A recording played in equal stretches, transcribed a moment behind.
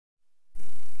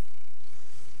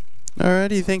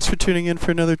Alrighty, thanks for tuning in for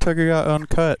another Got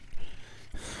Uncut.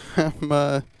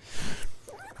 I'm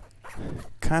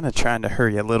kind of trying to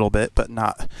hurry a little bit, but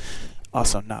not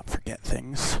forget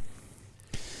things.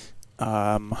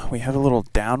 We have a little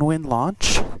downwind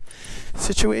launch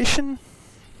situation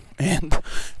and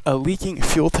a leaking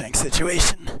fuel tank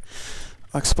situation.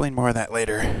 I'll explain more of that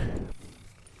later.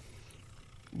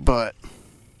 But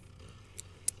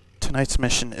tonight's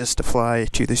mission is to fly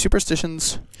to the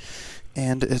Superstitions,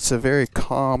 and it's a very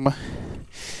calm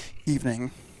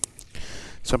evening.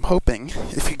 So I'm hoping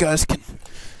if you guys can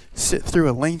sit through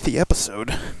a lengthy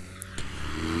episode,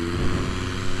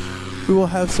 we will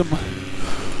have some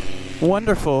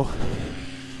wonderful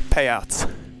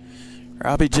payouts.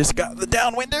 Robbie just got the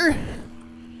downwinder.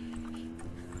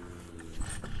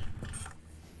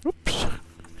 Oops.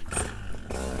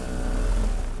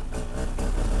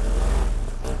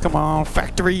 Come on,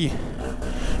 factory.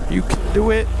 You can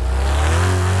do it.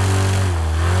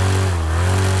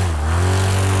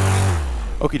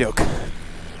 Okie doke.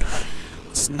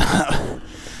 Let's not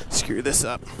screw this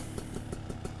up.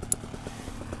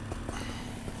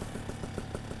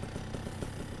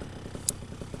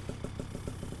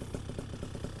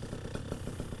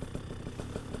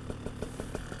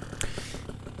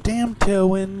 Damn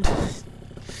tailwind.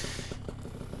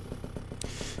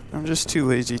 I'm just too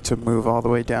lazy to move all the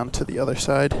way down to the other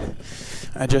side.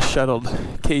 I just shuttled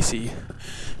Casey,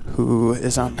 who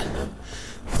is on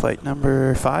flight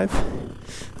number 5.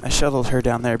 I shuttled her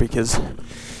down there because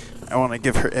I want to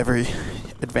give her every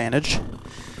advantage.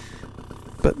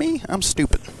 But me, I'm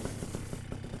stupid.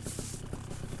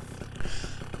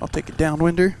 I'll take a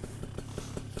downwinder.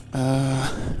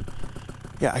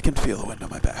 Yeah, I can feel the wind on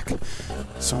my back.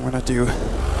 So I'm going to do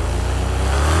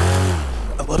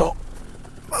a little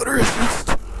motor assist.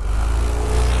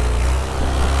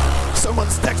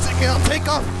 Someone's texting me on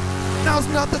takeoff. Now's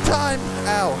not the time.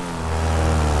 Ow.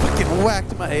 Fucking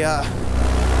whacked my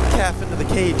calf into the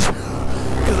cage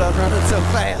because I was running so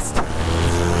fast.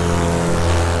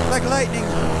 Like lightning.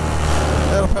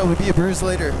 That'll probably be a bruise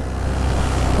later.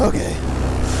 Okay.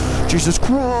 Jesus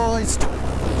Christ.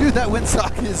 Dude, that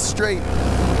windsock is straight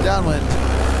downwind.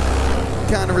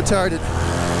 Kind of retarded.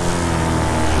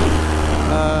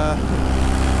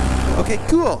 Okay,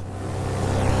 cool.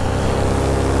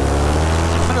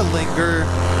 I'm gonna linger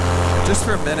just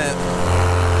for a minute.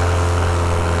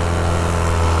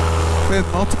 We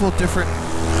have multiple different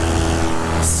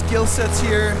skill sets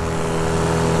here.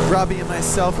 Robbie and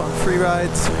myself on free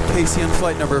rides, Casey on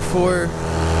flight number 4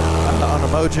 on a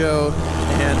Mojo,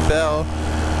 and Belle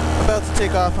about to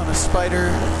take off on a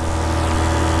Spider.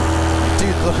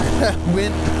 Dude, that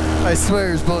wind, I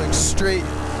swear, is blowing straight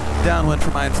downwind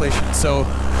for my inflation. So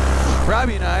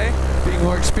Robbie and I, being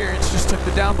more experienced, just took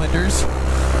the downwinders,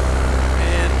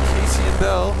 and Casey and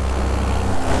Belle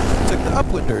took the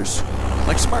upwinders,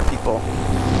 like smart people.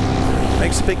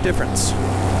 Makes a big difference.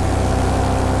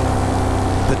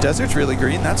 The desert's really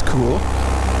green, that's cool.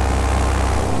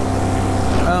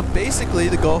 Basically,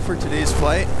 the goal for today's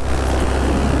flight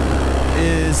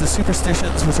is the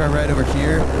Superstitions, which are right over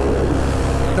here.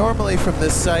 Normally from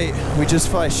this site, we just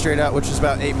fly straight out, which is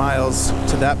about 8 miles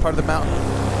to that part of the mountain,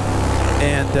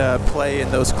 and play in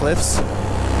those cliffs.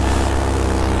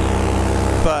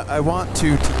 But I want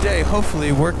to today,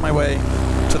 hopefully, work my way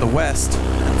to the west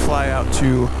and fly out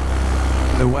to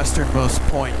the westernmost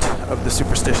point of the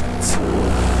Superstitions.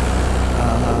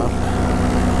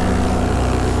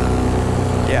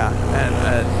 Yeah,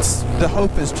 and the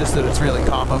hope is just that it's really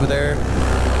calm over there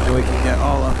and we can get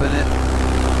all up in it.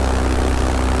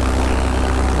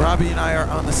 Robbie and I are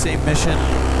on the same mission.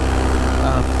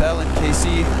 Belle and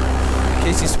Casey.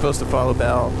 Casey's supposed to follow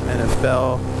Belle, and if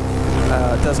Belle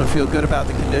doesn't feel good about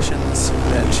the conditions,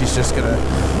 then she's just gonna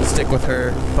stick with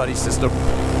her buddy system.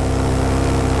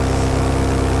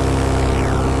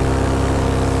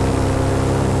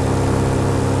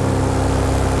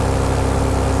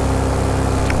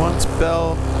 Once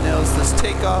Belle nails this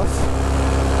takeoff,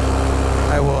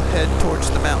 I will head towards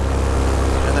the mountain.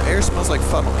 And the air smells like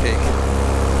funnel cake.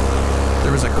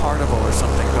 There was a carnival or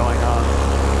something going on.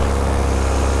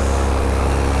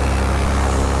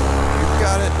 You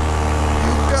got it.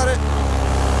 You got it.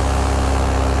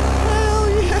 Hell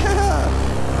yeah.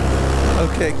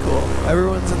 Okay, cool.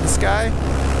 Everyone's in the sky.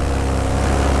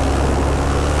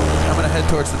 I'm gonna head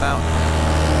towards the mountain.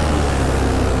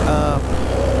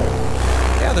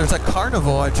 Yeah, there's a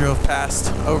carnival I drove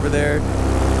past over there,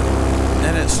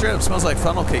 and it straight up smells like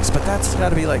funnel cakes, but that's got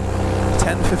to be like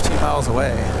 10, 15 miles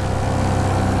away,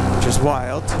 which is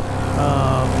wild.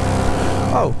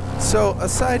 Oh, so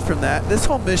aside from that, this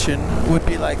whole mission would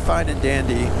be like fine and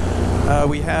dandy.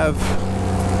 We have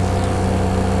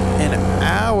an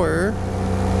hour.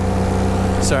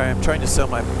 Sorry, I'm trying to sell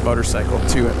my motorcycle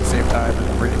too at the same time, and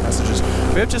I'm reading messages.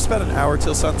 We have just about an hour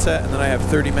till sunset, and then I have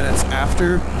 30 minutes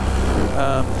after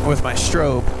with my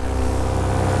strobe.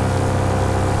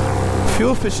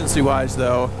 Fuel efficiency wise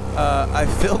though, I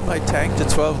filled my tank to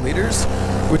 12 liters,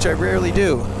 which I rarely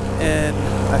do. And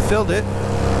I filled it,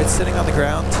 it's sitting on the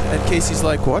ground, and Casey's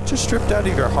like, what, just stripped out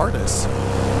of your harness?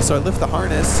 So I lift the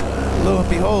harness, lo and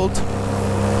behold,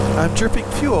 I'm dripping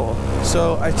fuel.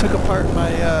 So I took apart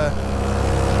my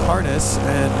harness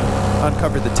and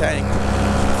uncovered the tank.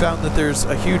 Found that there's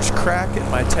a huge crack in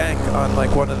my tank on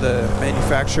like one of the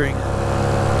manufacturing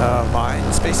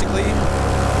lines basically,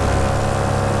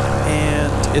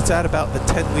 and it's at about the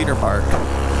 10 liter mark.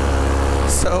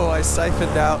 So I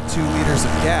siphoned out 2 liters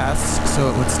of gas so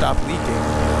it would stop leaking.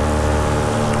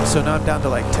 So now I'm down to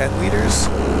like 10 liters,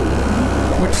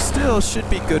 which still should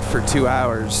be good for 2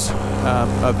 hours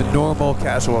of normal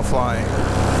casual flying.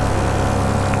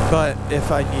 But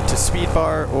if I need to speed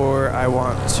bar or I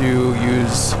want to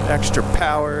use extra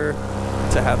power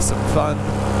to have some fun,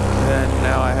 then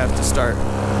now I have to start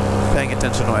paying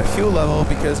attention to my fuel level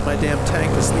because my damn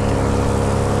tank is leaking.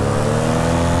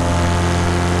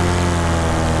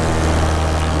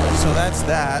 So that's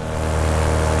that.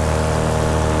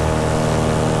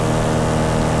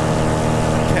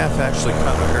 Calf actually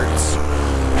kind of hurts.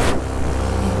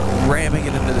 Ramming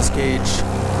it into this cage.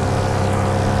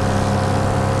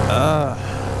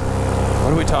 What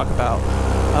do we talk about?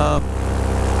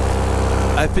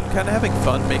 I've been kind of having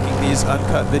fun making these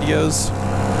uncut videos.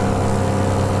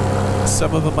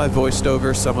 Some of them I voiced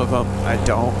over, some of them I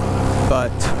don't.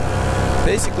 But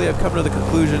basically I've come to the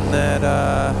conclusion that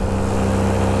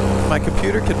my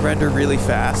computer can render really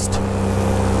fast,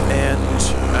 and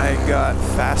I got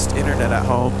fast internet at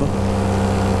home,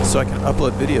 so I can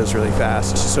upload videos really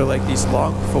fast. So like these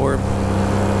long form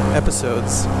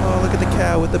episodes. Oh, look at the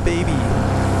cow with the baby.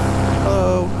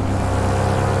 Hello.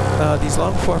 These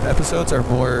long form episodes are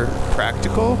more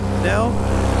practical now,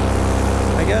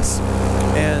 I guess,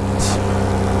 and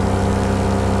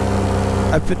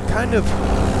I've been kind of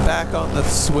back on the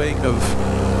swing of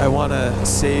I want to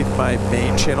save my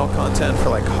main channel content for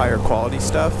like higher quality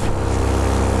stuff,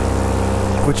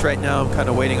 which right now I'm kind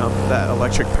of waiting on that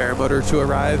electric paramotor to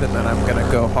arrive, and then I'm going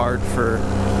to go hard for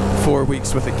 4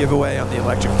 weeks with a giveaway on the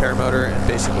electric paramotor and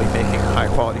basically making high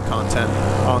quality content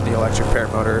on the electric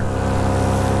paramotor.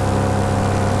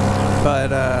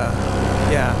 But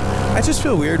yeah, I just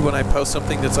feel weird when I post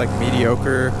something that's like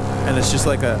mediocre and it's just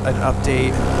like an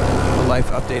update, a life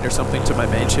update or something to my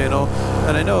main channel.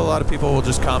 And I know a lot of people will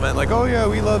just comment like, oh yeah,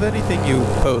 we love anything you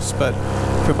post. But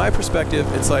from my perspective,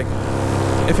 it's like,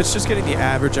 if it's just getting the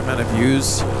average amount of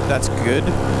views, that's good.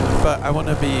 But I want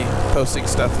to be posting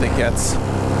stuff that gets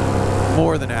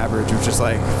more than average, which is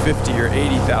like 50 or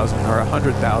 80,000 or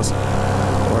 100,000,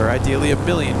 or ideally 1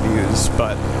 million views.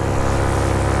 But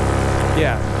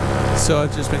yeah, so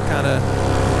I've just been kind of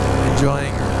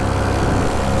enjoying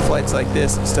flights like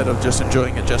this instead of just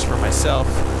enjoying it just for myself,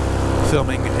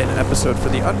 filming an episode for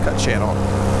the Uncut channel.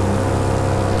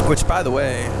 Which, by the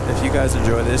way, if you guys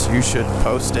enjoy this, you should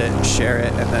post it and share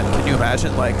it. And then can you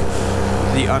imagine, like,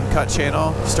 the Uncut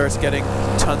channel starts getting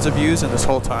tons of views, and this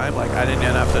whole time, like, I didn't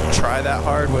even have to try that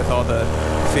hard with all the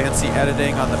fancy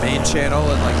editing on the main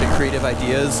channel and, like, the creative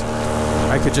ideas.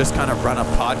 I could just kind of run a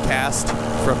podcast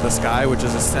from the sky, which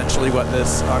is essentially what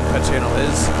this Uncut channel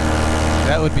is.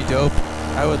 That would be dope.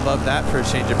 I would love that for a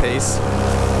change of pace.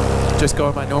 Just go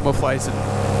on my normal flights and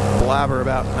blabber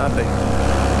about nothing.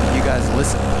 You guys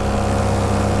listen.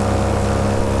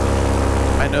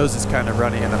 My nose is kind of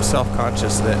runny, and I'm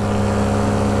self-conscious that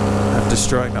I'm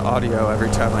destroying the audio every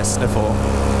time I sniffle.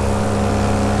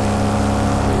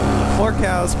 More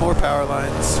cows, more power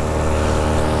lines.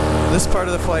 This part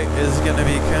of the flight is going to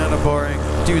be kind of boring.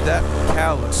 Dude, that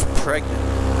cow looks pregnant.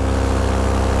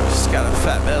 She's got a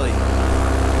fat belly.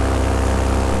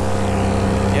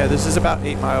 Yeah, this is about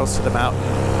 8 miles to the mountain,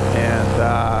 and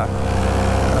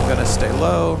I'm going to stay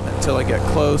low until I get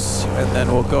close, and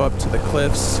then we'll go up to the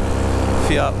cliffs,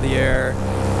 feel out the air,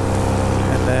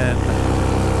 and then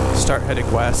start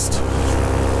heading west.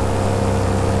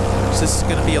 So this is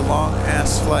going to be a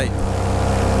long-ass flight.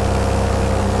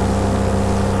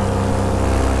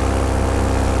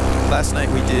 Last night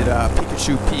we did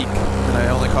Pikachu Peak, and I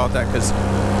only call it that because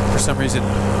for some reason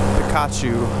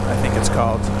Pikachu, I think it's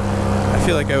called. I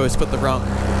feel like I always put the wrong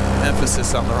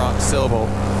emphasis on the wrong syllable.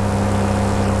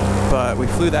 But we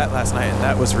flew that last night, and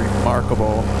that was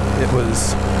remarkable. It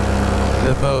was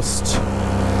the most,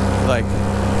 like,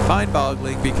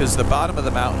 mind-boggling because the bottom of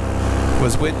the mountain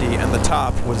was windy and the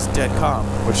top was dead calm,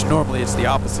 which normally is the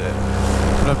opposite.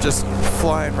 but I'm just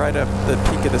flying right up the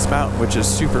peak of this mountain, which is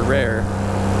super rare.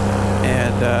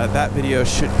 And that video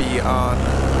should be on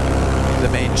the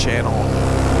main channel.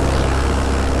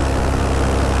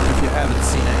 If you haven't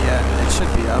seen it yet, it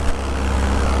should be up.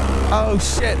 Oh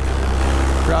shit!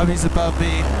 Robbie's above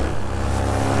me.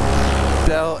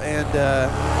 Bell and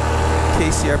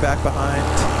Casey are back behind.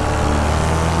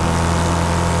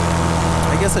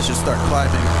 I guess I should start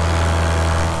climbing.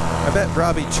 I bet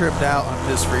Robbie trimmed out on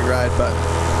his free ride, but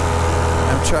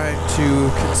I'm trying to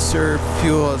conserve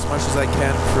fuel as much as I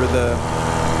can for the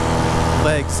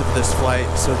legs of this flight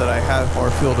so that I have more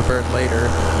fuel to burn later.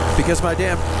 Because my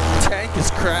damn tank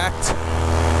is cracked.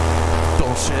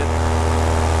 Bullshit.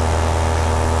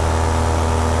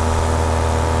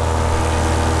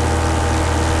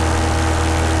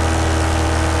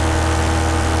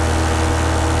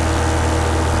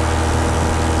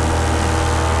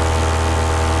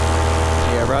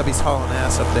 Robbie's hauling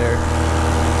ass up there.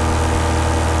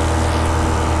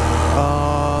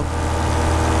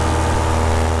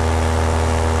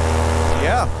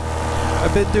 Yeah,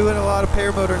 I've been doing a lot of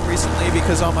paramotoring recently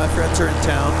because all my friends are in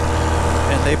town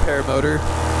and they paramotor.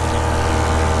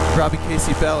 Robbie,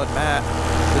 Casey, Bell, and Matt,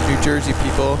 the New Jersey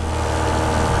people.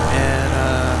 And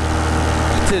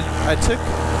I took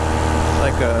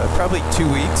like probably 2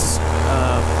 weeks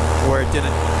where I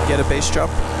didn't get a base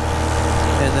jump.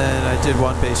 And then I did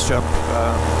one base jump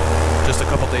just a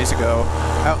couple days ago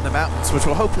out in the mountains, which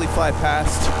will hopefully fly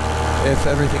past if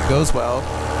everything goes well.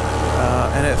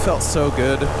 And it felt so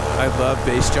good. I love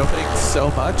base jumping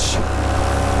so much.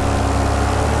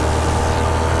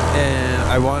 And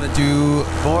I want to do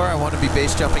more. I want to be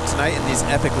base jumping tonight in these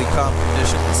epically calm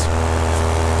conditions.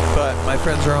 But my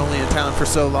friends are only in town for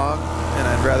so long, and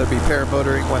I'd rather be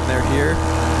paramotoring when they're here,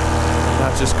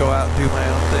 not just go out and do my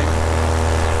own thing.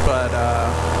 But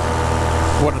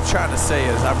what I'm trying to say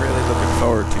is I'm really looking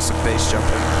forward to some base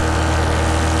jumping.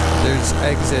 There's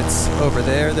exits over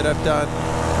there that I've done,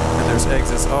 and there's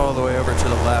exits all the way over to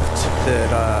the left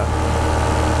that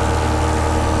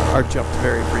are jumped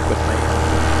very frequently.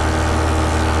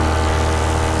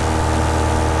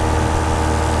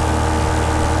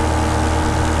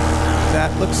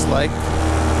 That looks like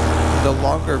the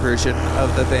longer version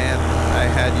of the van I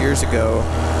had years ago,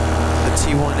 the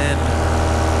T1N.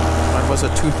 Mine was a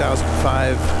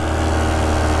 2005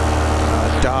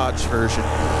 Dodge version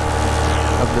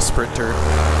of the Sprinter.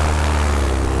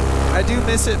 I do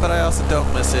miss it, but I also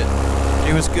don't miss it.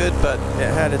 It was good, but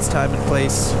it had its time and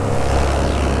place. And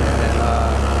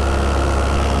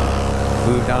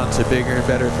moved on to bigger and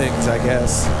better things, I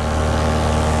guess.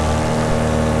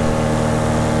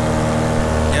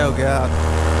 Oh God.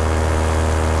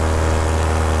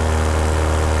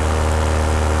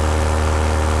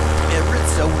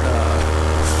 Arizona.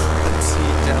 Let's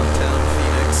see downtown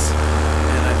Phoenix.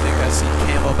 And I think I see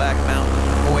Camelback Mountain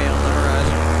way on the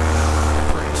horizon.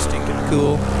 Pretty stinking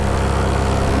cool.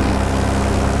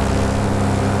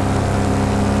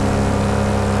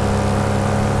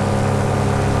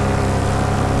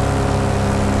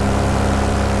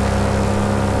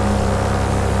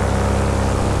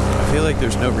 I feel like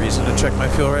there's no reason to check my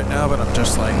fuel right now, but I'm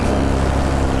just like,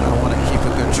 I want to keep a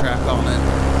good track on it.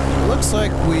 It looks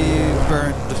like we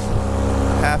burned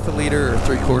half a liter or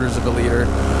 3/4 of a liter.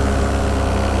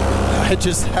 I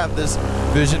just have this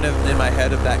vision in my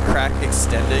head of that crack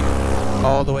extending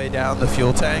all the way down the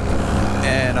fuel tank,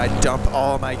 and I dump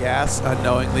all of my gas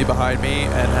unknowingly behind me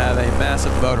and have a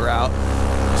massive motor out.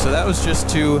 So that was just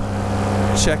to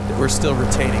check that we're still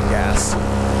retaining gas,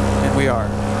 and we are.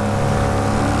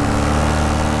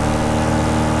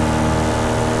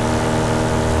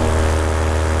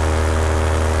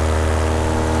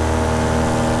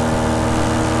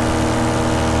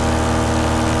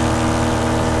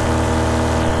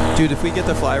 Dude, if we get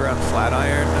to fly around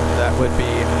Flatiron, that would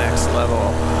be next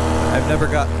level. I've never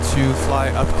gotten to fly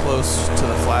up close to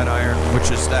the Flatiron,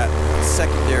 which is that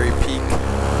secondary peak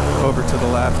over to the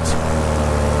left.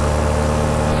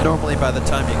 Normally by the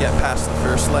time you get past the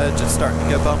first ledge, it's starting to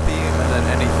get bumpy, and then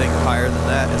anything higher than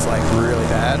that is like really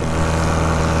bad.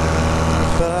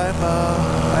 But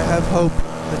I have hope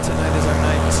that tonight is our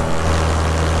night.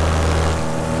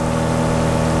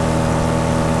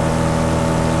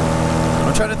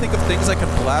 I'm trying to think of things I can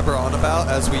blabber on about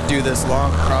as we do this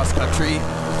long cross-country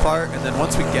part, and then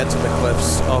once we get to the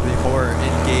cliffs, I'll be more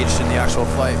engaged in the actual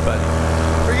flight. But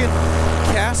friggin'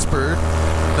 Casper,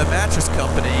 the mattress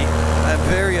company, I'm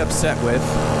very upset with.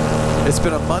 It's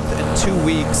been a month and 2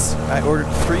 weeks. I ordered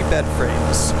 3 bed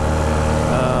frames.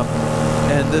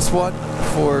 And this one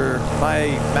for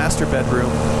my master bedroom,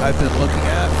 I've been looking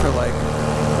at for like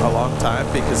a long time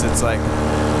because it's like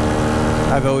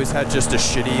I've always had just a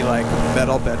shitty like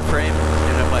metal bed frame,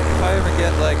 and I'm like, if I ever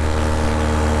get like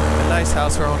a nice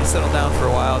house where I want to settle down for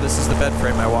a while, this is the bed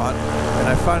frame I want. And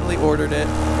I finally ordered it.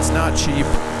 It's not cheap,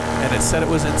 and it said it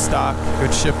was in stock. It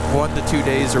would ship 1 to 2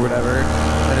 days or whatever,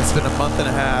 and it's been a month and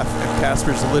a half, and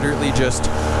Casper's literally just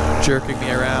jerking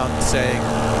me around saying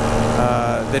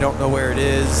they don't know where it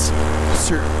is.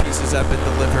 Certain pieces have been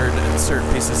delivered and certain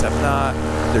pieces have not.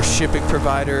 Their shipping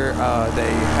provider,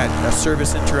 they had a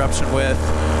service interruption with.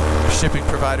 The shipping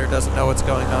provider doesn't know what's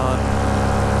going on.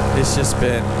 It's just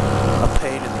been a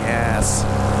pain in the ass.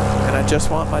 And I just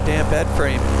want my damn bed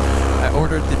frame. I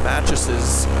ordered the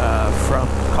mattresses from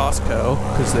Costco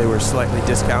because they were slightly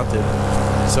discounted.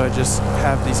 So I just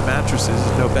have these mattresses,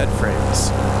 no bed frames.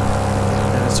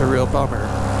 And it's a real bummer.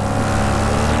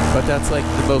 But that's like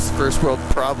the most first world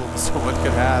problem someone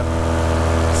could have.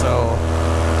 So,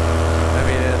 I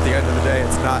mean, at the end of the day,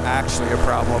 it's not actually a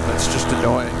problem, it's just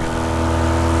annoying.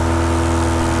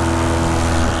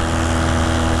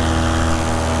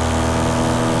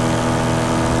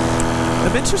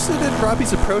 I'm interested in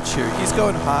Robbie's approach here. He's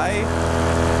going high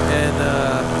and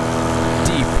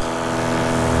deep.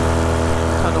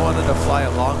 Kind of wanted to fly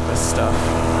along this stuff.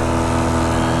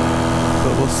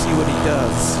 But we'll see what he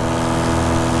does.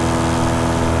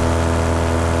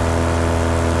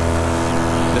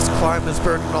 This climb is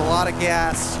burning a lot of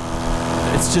gas.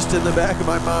 It's just in the back of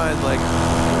my mind, like,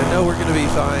 I know we're gonna be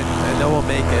fine. I know we'll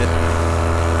make it.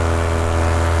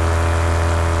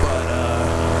 But,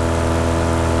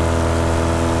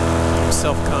 I'm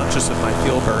self-conscious of my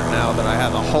fuel burn now that I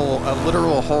have a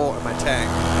literal hole in my tank.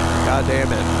 God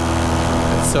damn it.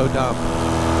 It's so dumb.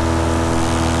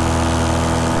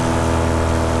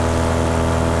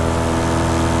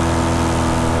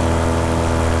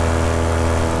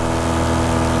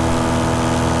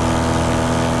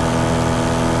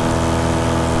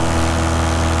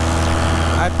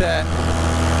 That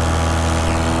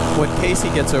when Casey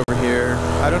gets over here,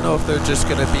 I don't know if they're just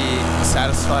going to be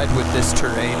satisfied with this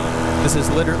terrain. This is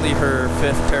literally her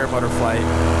 5th paramotor flight,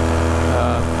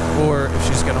 or if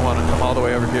she's going to want to come all the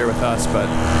way over here with us. But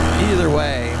either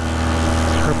way,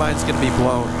 her mind's going to be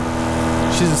blown.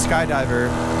 She's a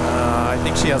skydiver. I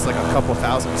think she has like a couple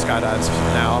thousand skydives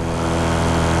now.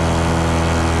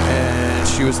 And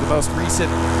she was the most recent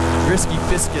Risky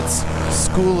Biscuits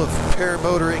School of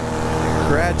Paramotoring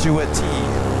graduate.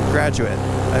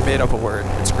 I made up a word.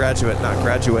 It's graduate, not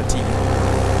graduatee.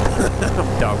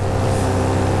 I'm dumb.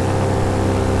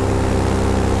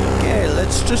 Okay,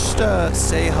 let's just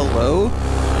say hello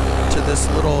to this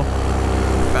little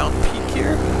mountain peak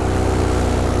here.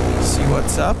 See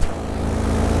what's up.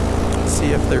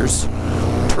 See if there's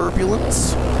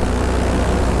turbulence.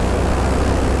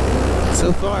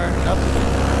 So far, nothing.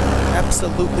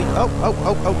 Absolutely.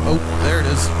 Oh, there it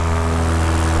is.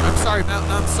 I'm sorry,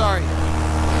 Mountain, I'm sorry.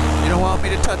 You don't want me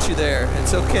to touch you there.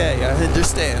 It's okay, I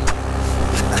understand.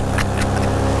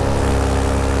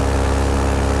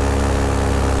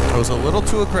 I was a little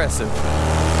too aggressive.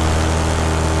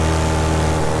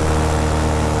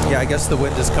 Yeah, I guess the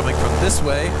wind is coming from this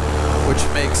way, which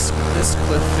makes this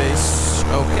cliff face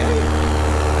okay?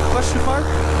 Question mark?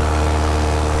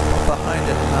 Behind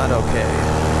it, not okay.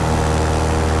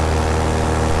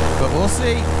 But we'll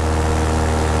see.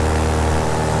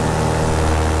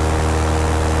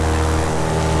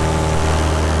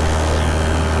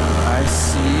 I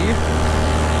see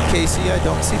Casey, I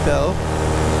don't see Belle.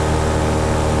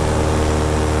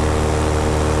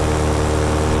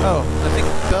 Oh, I think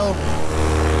Belle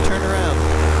turned around.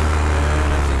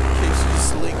 And I think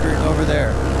Casey's lingering over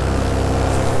there.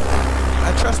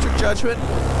 I trust her judgment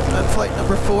on flight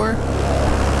number 4.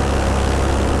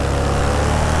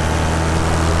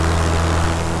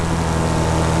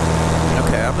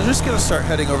 Okay, I'm just gonna start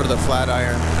heading over to the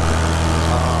Flatiron.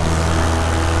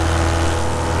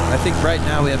 I think right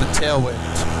now we have a tailwind,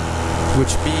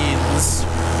 which means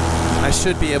I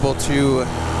should be able to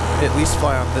at least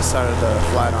fly on this side of the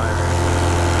Flatiron.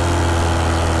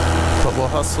 But we'll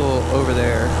hustle over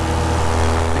there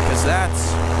because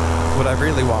that's what I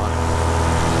really want.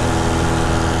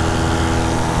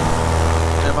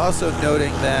 And I'm also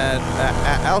noting that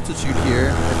at altitude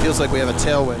here, it feels like we have a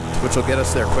tailwind, which will get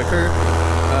us there quicker.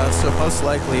 So most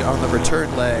likely on the return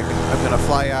leg, I'm going to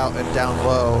fly out and down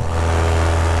low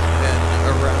and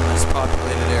around this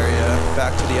populated area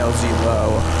back to the LZ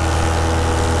low.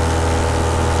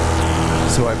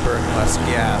 So I burn less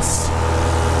gas.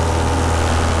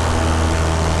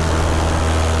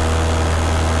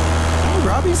 Oh,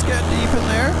 Robbie's getting deep in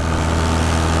there.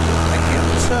 I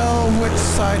can't tell which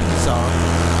side he's on.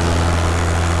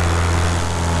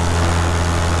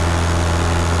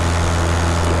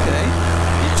 Okay,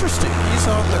 interesting. He's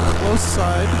on the close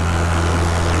side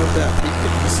of that peak,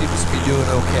 and he seems to be doing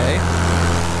okay.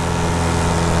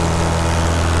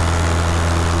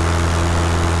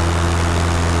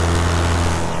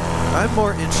 I'm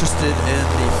more interested in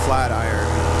the flat iron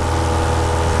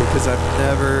because I've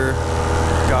never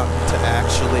gotten to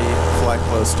actually fly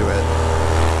close to it.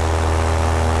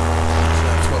 So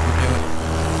that's what we're doing.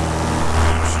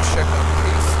 Let's check on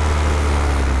Casey.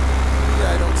 Yeah,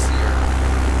 I don't see her.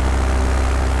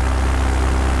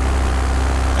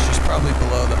 She's probably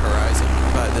below the horizon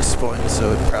by this point,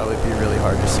 so it'd probably be really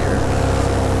hard to see her.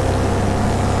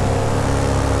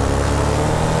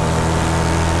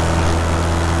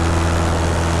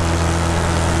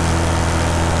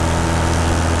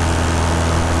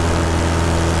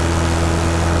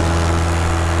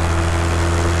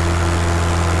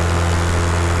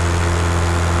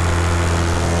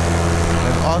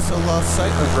 Also lost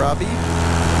sight of Robbie.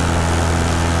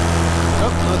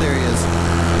 Oh, no, there he is.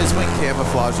 His wing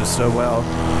camouflages so well.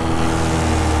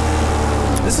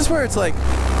 This is where it's like,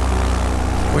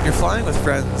 when you're flying with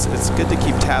friends, it's good to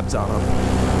keep tabs on them.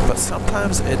 But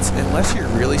sometimes unless you're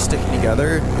really sticking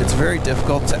together, it's very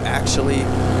difficult to actually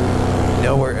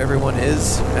know where everyone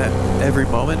is at every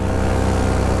moment.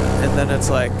 And then it's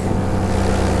like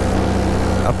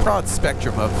a broad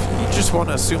spectrum of, you just want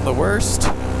to assume the worst,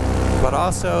 but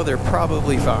also they're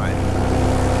probably fine.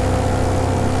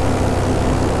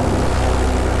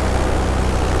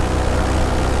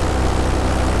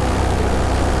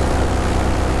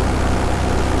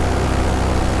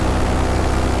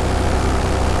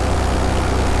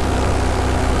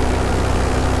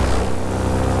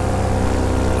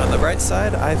 On the bright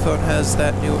side, iPhone has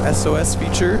that new SOS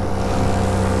feature,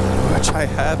 which I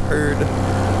have heard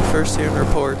first-hand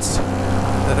reports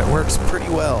that it works pretty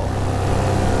well.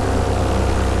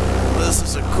 This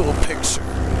is a cool picture.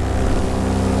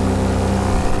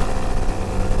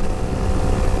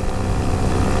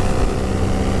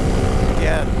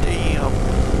 God damn.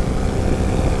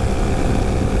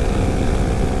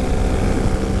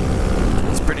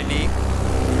 It's pretty neat.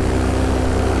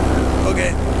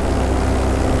 Okay.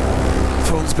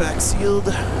 Phone's back sealed.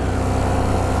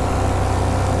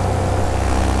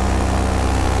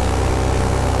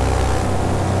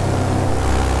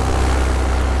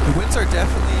 The winds are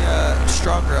definitely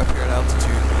stronger up here at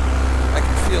altitude. I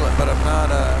can feel it, but I'm not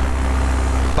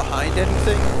behind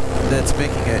anything that's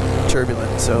making it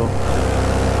turbulent, so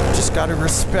just gotta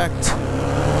respect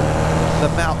the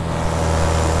mountain.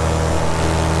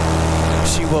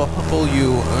 She will humble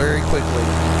you very quickly.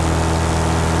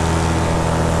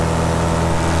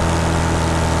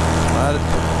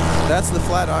 That's the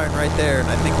flat iron right there, and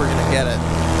I think we're gonna get it.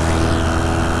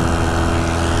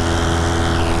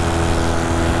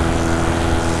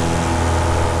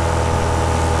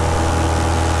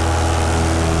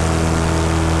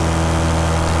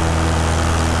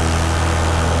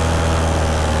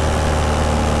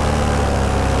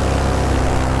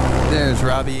 There's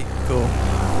Robbie. Cool.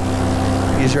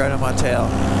 He's right on my tail.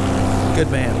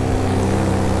 Good man.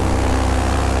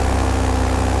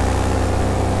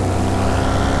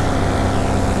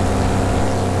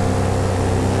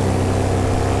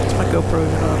 Is my GoPro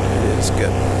even on? It is.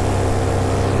 Good.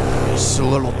 Just a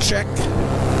little check.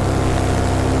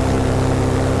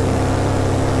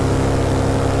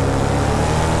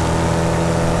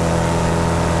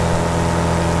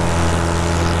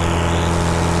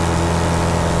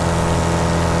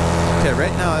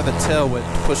 Right now I have a tailwind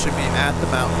pushing me at the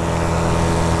mountain.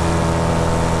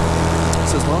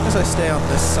 So as long as I stay on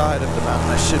this side of the mountain,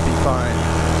 I should be fine.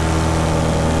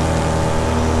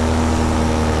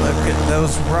 Look at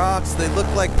those rocks. They look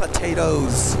like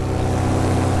potatoes.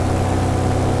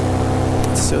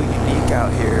 It's so unique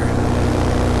out here.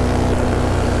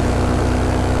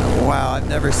 Wow, I've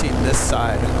never seen this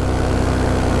side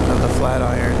of the flat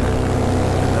iron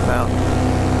in the mountain.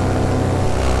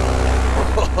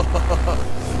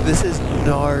 This is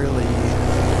gnarly.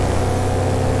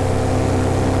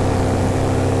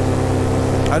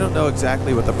 I don't know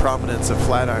exactly what the prominence of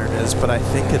Flatiron is, but I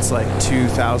think it's like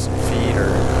 2,000 feet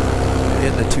or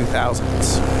in the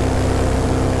 2000s.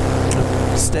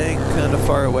 Staying kind of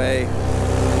far away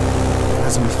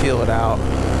as we feel it out.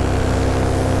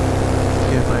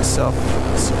 Give myself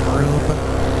some room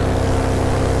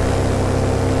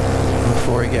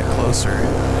before we get closer.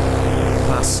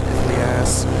 My sniffly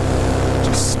ass.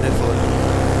 Just sniffling.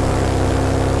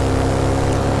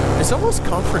 It's almost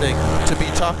comforting to be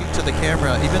talking to the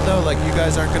camera, even though like you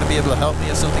guys aren't going to be able to help me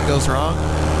if something goes wrong.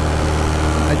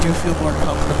 I do feel more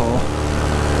comfortable.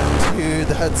 Dude,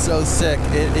 that's so sick.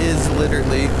 It is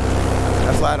literally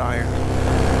a flat iron.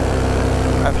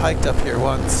 I've hiked up here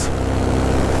once.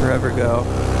 forever ago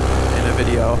in a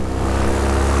video.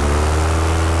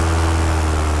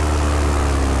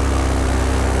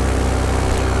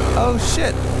 Oh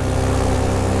shit!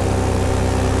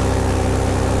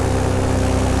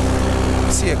 I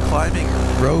see a climbing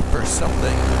rope or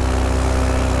something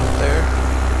up there.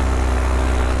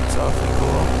 It's awfully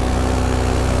cool.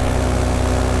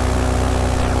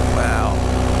 Wow.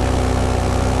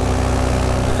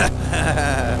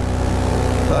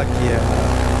 Fuck yeah.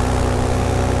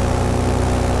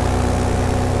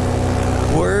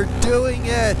 We're doing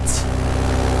it!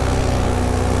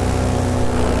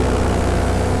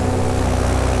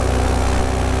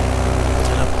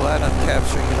 And I'm glad I'm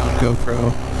capturing it on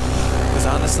GoPro. Because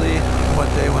honestly, one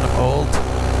day when I'm old,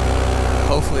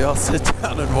 hopefully I'll sit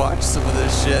down and watch some of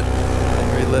this shit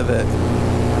and relive it.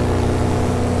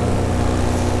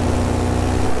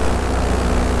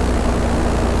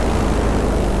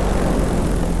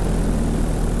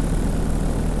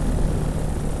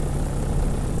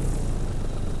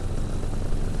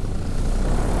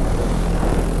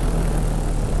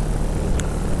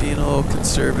 Being a little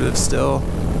conservative still,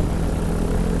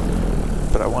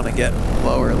 but I want to get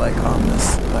lower, like on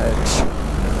this ledge.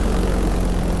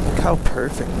 Look how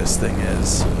perfect this thing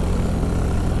is.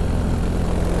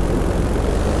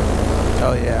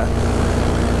 Oh yeah,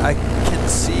 I can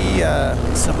see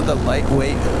some of the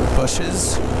lightweight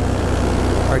bushes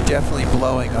are definitely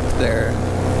blowing up there,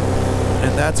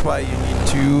 and that's why you need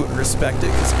to respect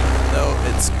it, because even though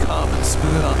it's calm and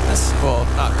smooth on this, well,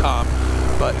 not calm,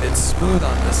 but it's smooth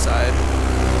on this side,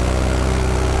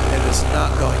 it is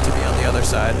not going to be on the other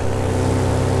side.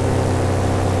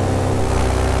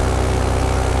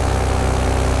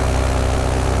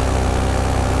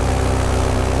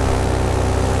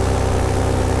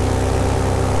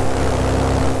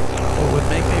 What would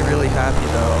make me really happy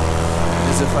though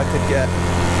is if I could get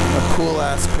a cool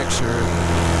ass picture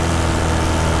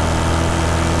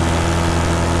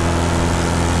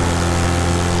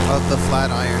of the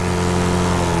Flatiron.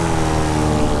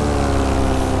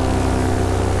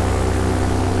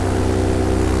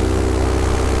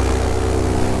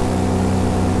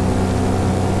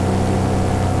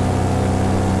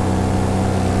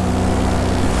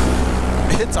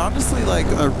 It's honestly like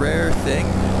a rare thing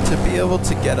to be able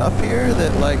to get up here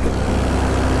that like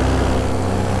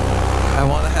I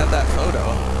want to have that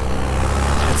photo.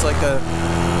 It's like a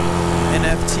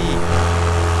NFT.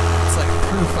 It's like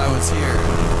proof I was here.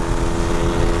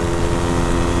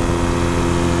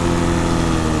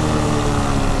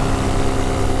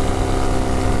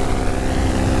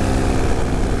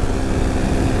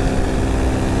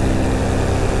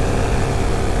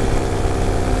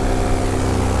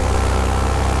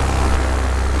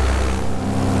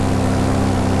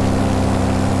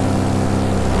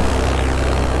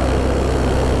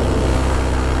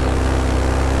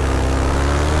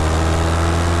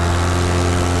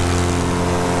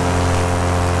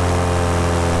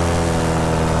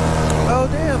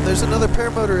 There's another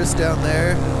paramotorist down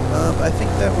there. I think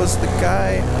that was the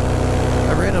guy,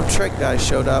 a random trek guy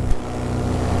showed up.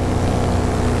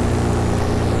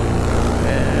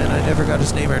 And I never got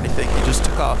his name or anything, he just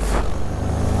took off.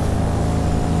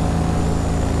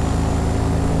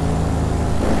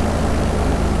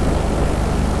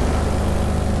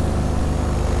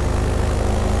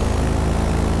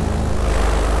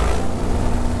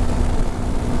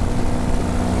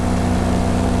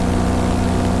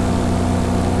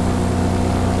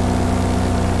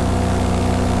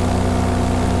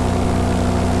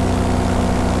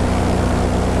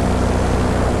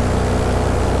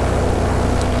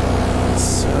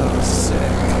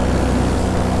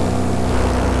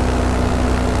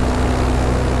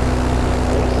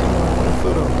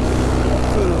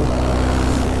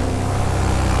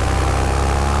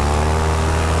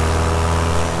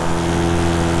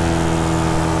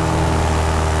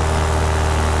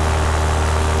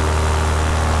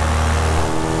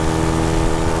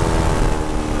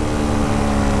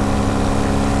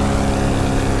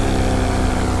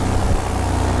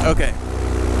 Okay.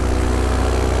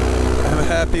 I'm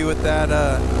happy with that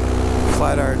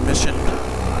Flatiron mission.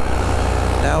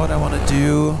 Now what I want to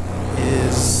do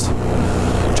is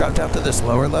drop down to this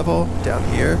lower level down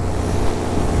here.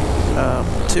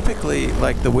 Typically,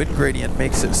 like, the wind gradient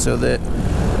makes it so that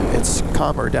it's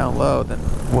calmer down low than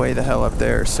way the hell up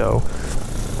there, so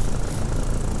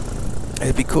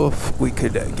it'd be cool if we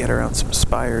could get around some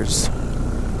spires.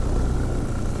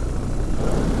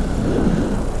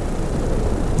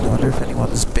 I wonder if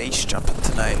anyone's base jumping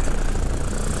tonight.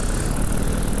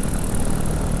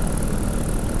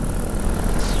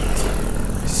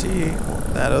 I see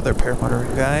that other paramotor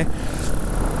guy.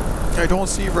 I don't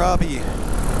see Robbie.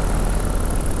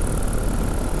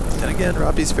 again,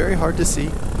 Robbie's very hard to see.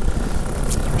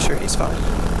 I'm sure he's fine.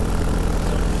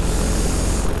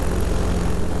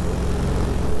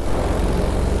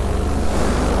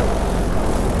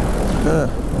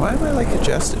 Why am I like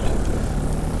congested?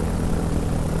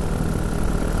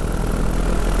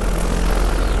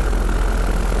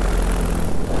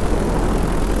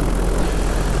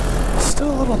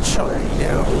 Still a little chilly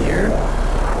down here.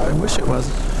 I wish it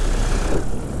wasn't.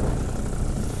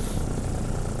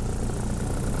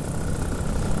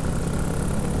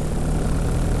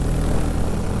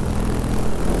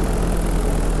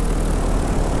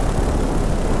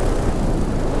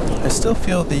 I still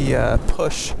feel the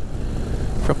push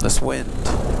from this wind.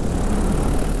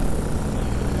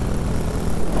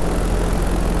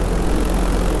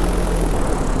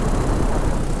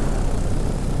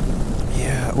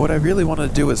 Yeah, what I really want to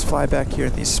do is fly back here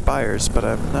in these spires, but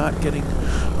I'm not getting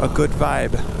a good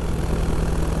vibe.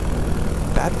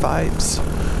 Bad vibes.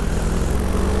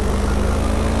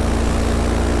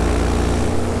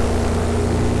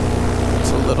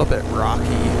 It's a little bit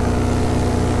rocky.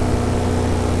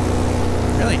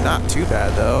 Really not too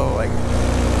bad though, like,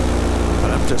 but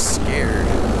I'm just scared.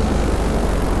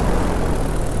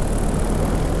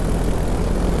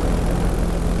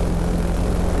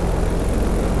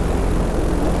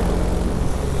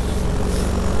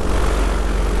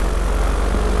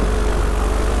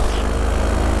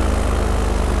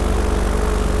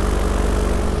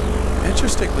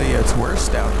 Interestingly, it's worse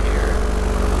down here.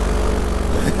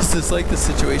 Is this like the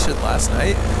situation last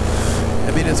night?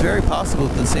 I mean, it's very possible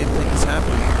that the same thing is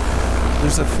happening.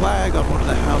 There's a flag on one of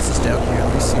the houses down here.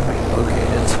 Let me see if I can locate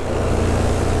it.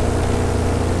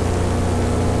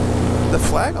 The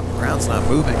flag on the ground's not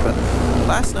moving, but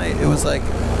last night it was like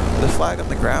the flag on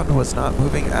the ground was not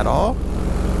moving at all.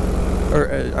 Or,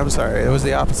 I'm sorry, it was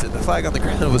the opposite. The flag on the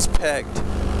ground was pegged.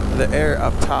 The air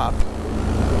up top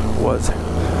was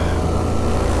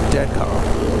dead calm.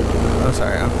 I'm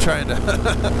sorry, I'm trying to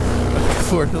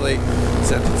formulate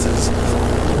sentences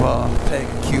while paying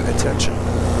acute attention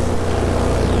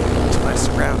to my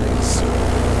surroundings.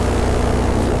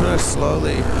 I'm going to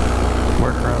slowly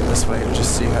work around this way and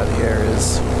just see how the air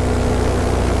is.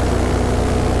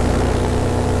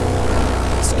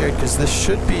 I'm scared because this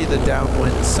should be the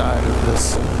downwind side of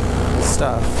this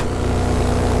stuff.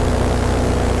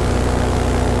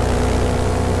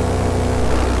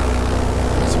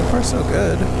 So far so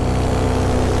good.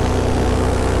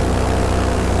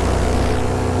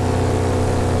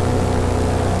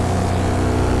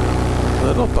 A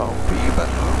little bumpy, but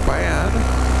not bad.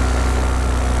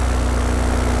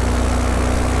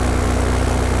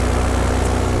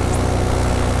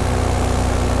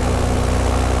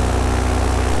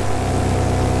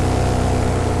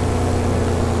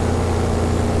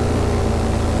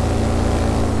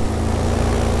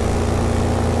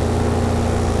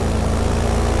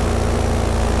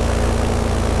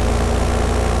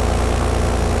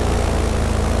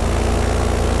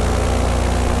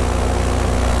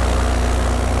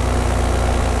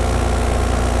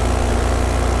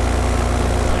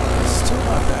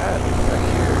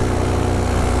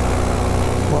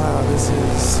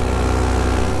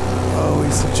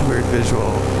 Visual.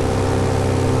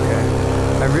 Okay.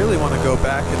 I really want to go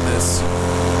back in this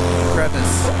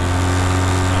crevice,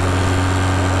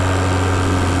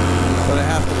 but I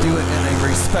have to do it in a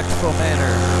respectful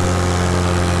manner.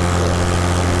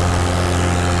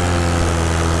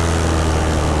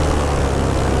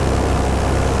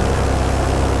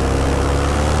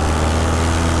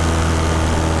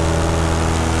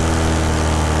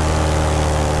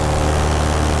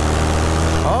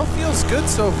 All feels good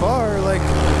so far, like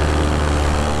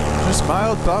just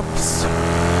mild bumps, from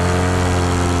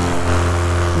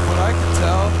what I can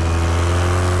tell.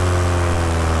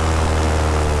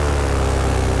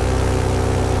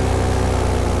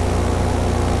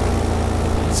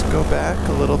 Let's go back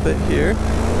a little bit here.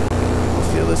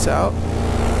 We'll feel this out.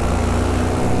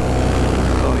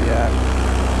 Oh yeah,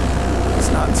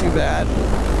 it's not too bad.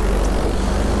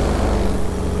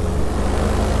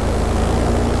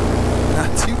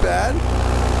 Not too bad.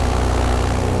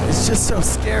 It's just so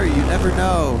scary, you never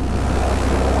know.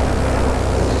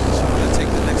 So I'm going to take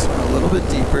the next one a little bit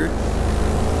deeper.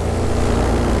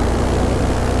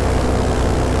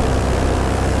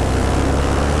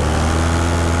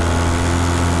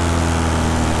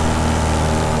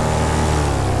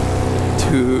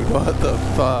 Dude, what the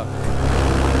fuck?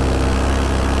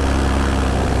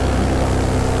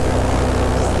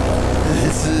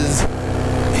 This is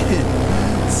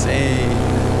insane.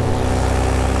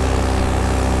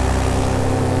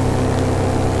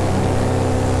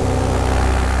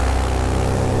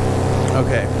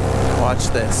 Okay, watch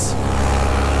this.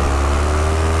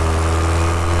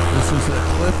 This is a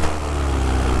clip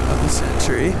of the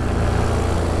century.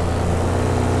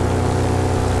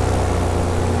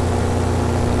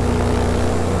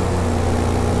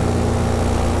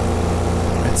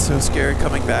 It's so scary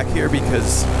coming back here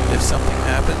because if something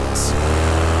happens,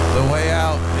 the way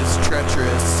out is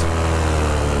treacherous.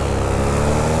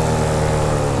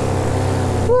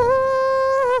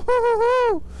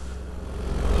 Woo-hoo-hoo-hoo!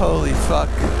 Holy fuck.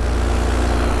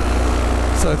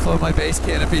 So I flown my base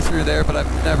canopy through there, but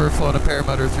I've never flown a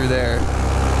paramotor through there.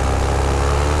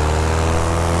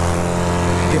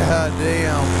 God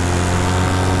damn.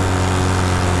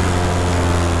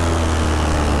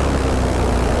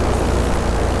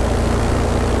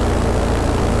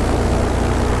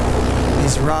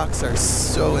 These rocks are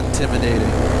so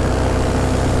intimidating.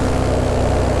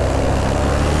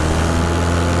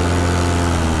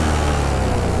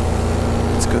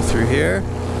 Let's go through here.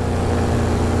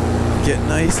 Get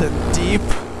nice and deep.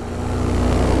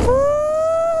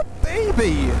 Woo,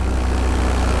 baby!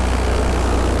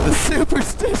 The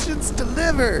superstitions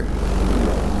deliver!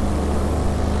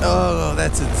 Oh,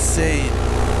 that's insane.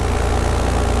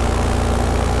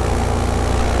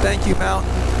 Thank you,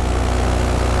 mountain.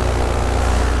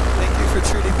 Thank you for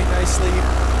treating me nicely.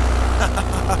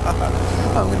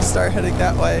 I'm gonna start heading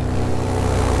that way.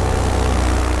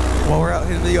 While we're out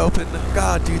here in the open.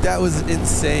 God, dude, that was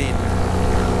insane.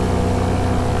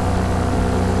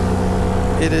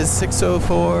 It is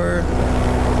 6:04.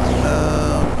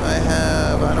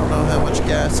 I don't know how much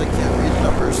gas. I can't read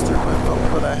numbers through my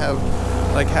phone, but I have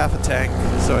like half a tank,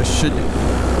 so I should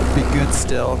be good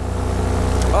still.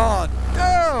 Oh,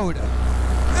 dude!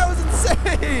 That was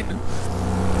insane!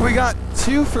 We got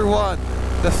 2 for 1.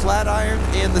 The Flatiron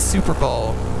and the Super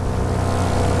Bowl.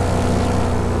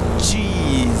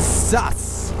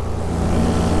 Jesus!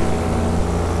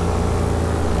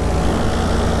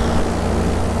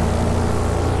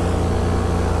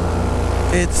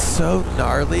 It's so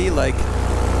gnarly, like,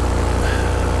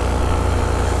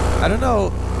 I don't know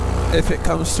if it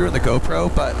comes through in the GoPro,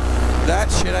 but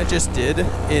that shit I just did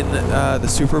in the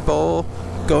Super Bowl,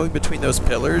 going between those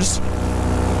pillars,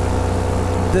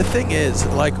 the thing is,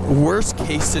 like, worst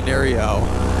case scenario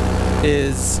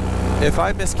is if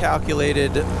I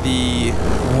miscalculated the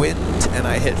wind and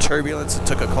I hit turbulence and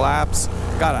took a collapse,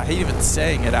 God, I hate even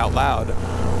saying it out loud,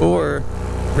 or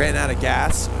ran out of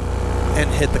gas and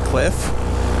hit the cliff.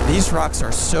 These rocks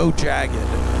are so jagged,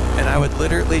 and I would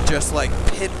literally just like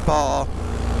pinball.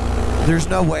 There's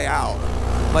no way out.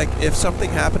 Like, if something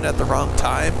happened at the wrong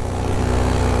time,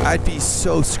 I'd be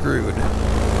so screwed.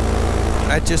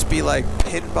 I'd just be like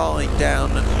pinballing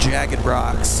down jagged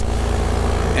rocks,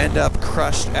 end up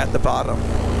crushed at the bottom.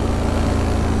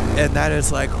 And that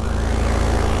is like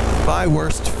my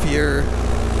worst fear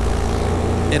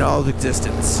in all of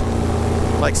existence.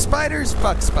 Like spiders,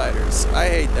 fuck spiders. I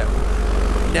hate them.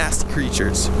 Nasty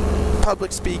creatures.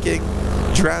 Public speaking,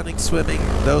 drowning, swimming,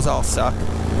 those all suck.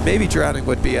 Maybe drowning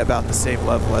would be about the same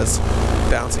level as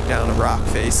bouncing down a rock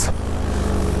face.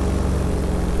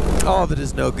 All of it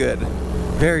is no good.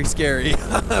 Very scary,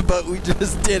 but we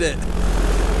just did it.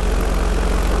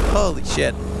 Holy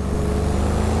shit.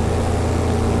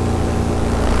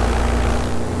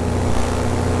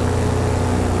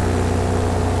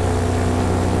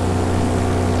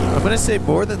 I'm gonna say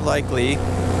more than likely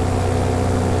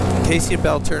Casey and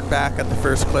Bell turned back at the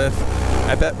first cliff.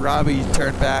 I bet Robbie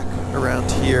turned back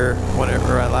around here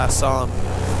whenever I last saw him.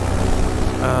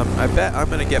 I bet I'm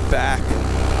gonna get back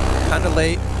kinda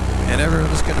late and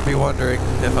everyone's gonna be wondering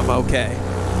if I'm okay.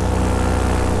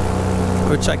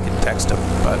 Which I can text them,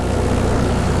 but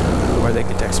or they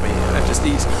can text me. I just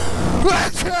these.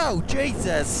 Oh,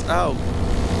 Jesus! Oh,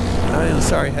 I'm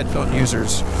sorry, headphone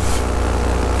users.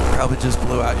 Probably just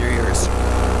blew out your ears.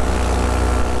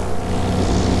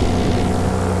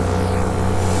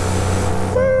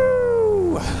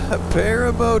 Woo!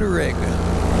 Paramotoring.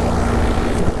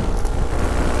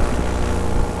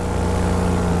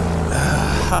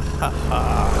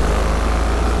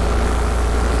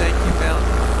 Thank you,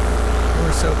 Mountain. You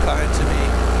were so kind to me.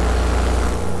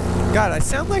 God, I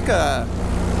sound like a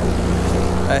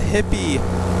hippie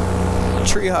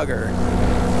tree hugger.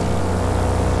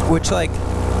 Which, like,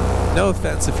 no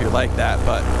offense if you're like that,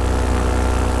 but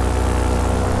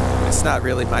it's not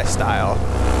really my style.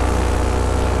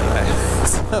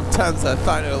 Sometimes I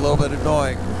find it a little bit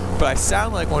annoying, but I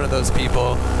sound like one of those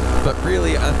people, but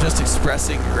really I'm just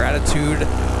expressing gratitude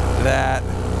that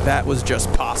that was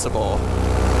just possible.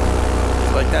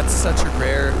 Like, that's such a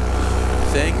rare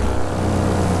thing,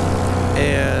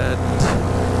 and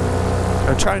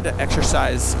I'm trying to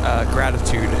exercise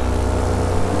gratitude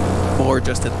more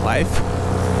just in life.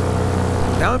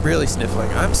 Now I'm really sniffling.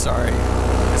 I'm sorry.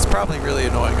 It's probably really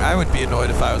annoying. I would be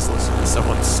annoyed if I was listening to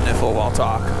someone sniffle while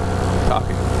talking.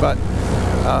 But,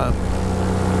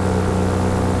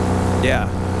 yeah.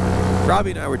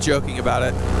 Robbie and I were joking about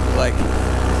it, like,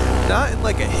 not in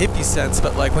like a hippie sense,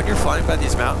 but like when you're flying by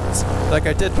these mountains, like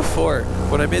I did before.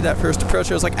 When I made that first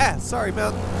approach, I was like, sorry,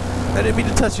 mountain. I didn't mean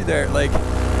to touch you there. Like,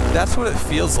 that's what it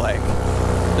feels like.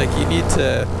 Like, you need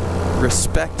to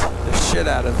respect the shit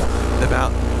out of the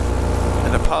mountain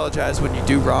and apologize when you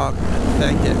do wrong and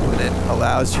thank it when it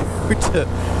allows you to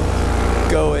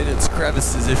go in its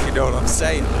crevices, if you know what I'm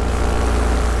saying.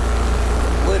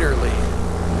 Literally.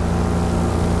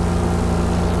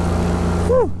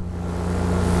 Whew.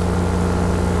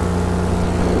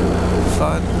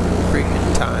 Fun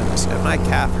freaking times. And my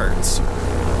calf hurts.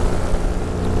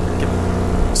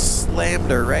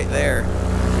 Slammed her right there.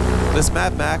 This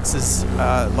Mad Max is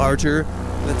larger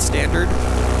than standard.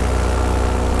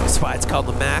 That's why it's called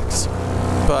the Max.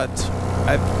 But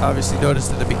I've obviously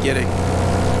noticed in the beginning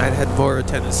I'd had more of a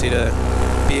tendency to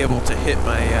be able to hit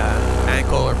my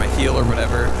ankle or my heel or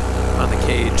whatever on the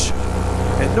cage.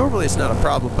 And normally it's not a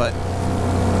problem, but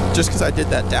just because I did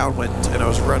that downwind and I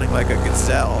was running like a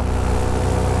gazelle,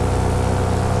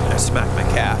 I smacked my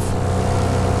calf.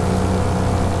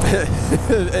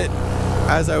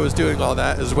 As I was doing all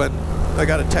that is when I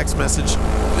got a text message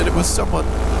that it was someone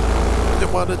that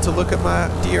wanted to look at my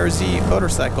DRZ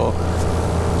motorcycle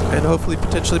and hopefully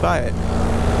potentially buy it.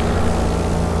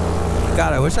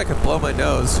 God, I wish I could blow my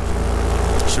nose.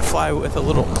 I should fly with a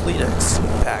little Kleenex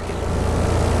packet.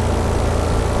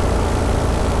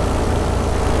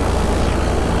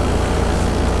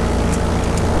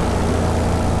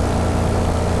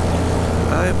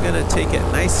 I'm gonna take it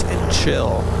nice and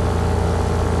chill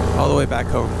all the way back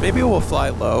home. Maybe we'll fly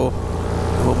low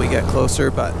when we get closer,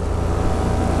 but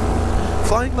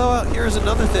flying low out here is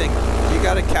another thing. You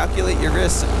gotta calculate your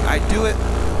risks. I do it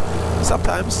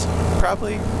sometimes,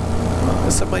 probably,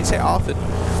 some might say often,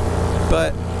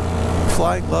 but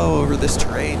flying low over this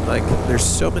terrain, like, there's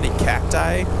so many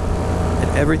cacti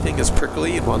and everything is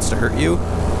prickly and wants to hurt you.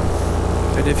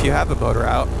 And if you have a motor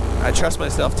out, I trust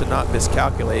myself to not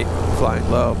miscalculate flying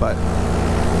low, but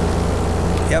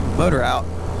if you have a motor out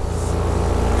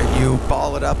and you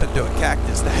ball it up into a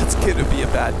cactus, that's gonna be a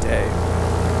bad day.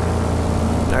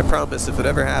 I promise if it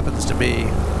ever happens to me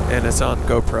and it's on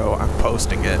GoPro, I'm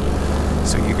posting it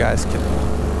so you guys can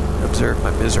observe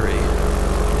my misery.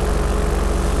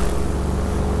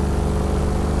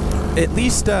 At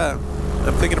least I'm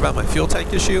thinking about my fuel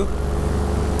tank issue.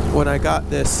 When I got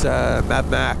this Mad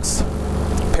Max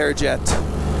Parajet,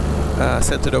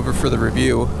 sent it over for the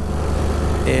review,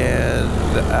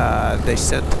 and they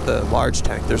sent the large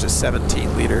tank. There's a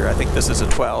 17 liter. I think this is a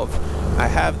 12. I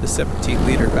have the 17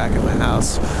 liter back in my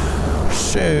house,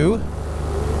 so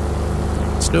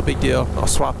it's no big deal. I'll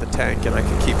swap the tank and I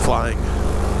can keep flying.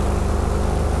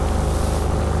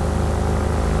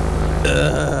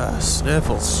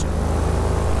 Sniffles.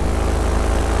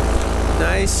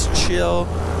 Nice, chill,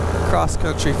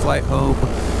 cross-country flight home.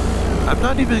 I'm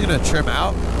not even going to trim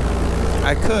out.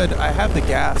 I could. I have the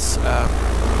gas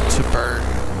to burn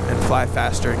and fly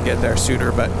faster and get there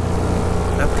sooner, but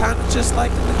I'm kind of just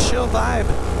liking the chill vibe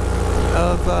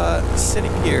of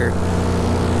sitting here.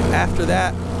 After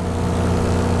that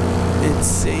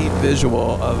insane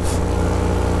visual of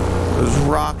those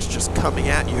rocks just coming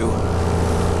at you.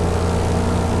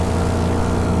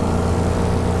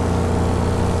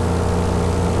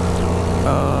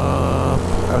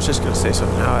 I was just going to say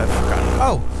something, now I've forgotten.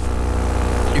 Oh!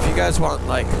 If you guys want,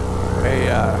 like,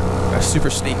 a super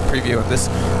sneak preview of this,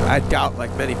 I doubt,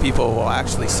 like, many people will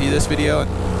actually see this video, and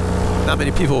not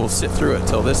many people will sit through it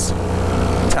till this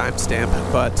timestamp,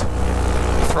 but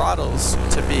throttles,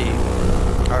 to me,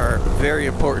 are a very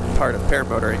important part of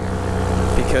paramotoring,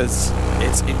 because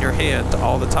it's in your hand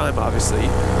all the time, obviously,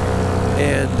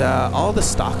 and all the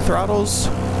stock throttles,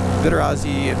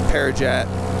 Vitarazi and Parajet,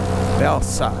 they all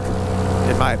suck,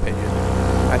 in my opinion.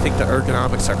 I think the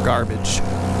ergonomics are garbage.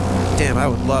 Damn, I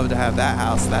would love to have that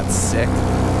house. That's sick.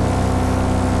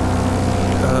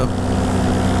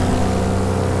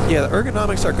 Yeah, the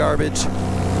ergonomics are garbage.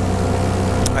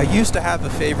 I used to have a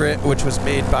favorite, which was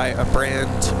made by a brand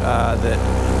that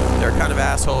they're kind of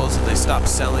assholes, and they stopped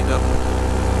selling them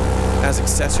as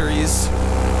accessories.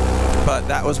 But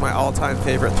that was my all-time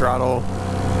favorite throttle,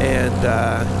 and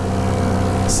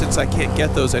since I can't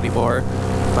get those anymore,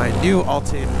 my new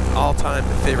all-time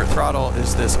favorite throttle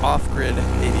is this off-grid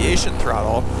aviation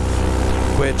throttle,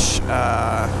 which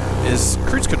is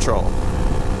cruise control.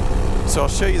 So I'll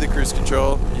show you the cruise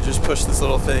control. You just push this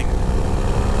little thing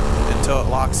until so it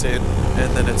locks in,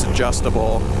 and then it's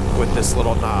adjustable with this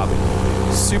little knob.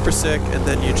 Super sick, and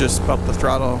then you just bump the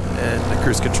throttle and the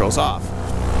cruise control's off.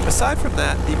 Aside from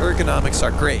that, the ergonomics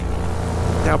are great.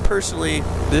 Now personally,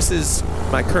 this is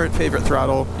my current favorite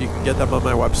throttle. You can get them on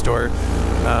my web store.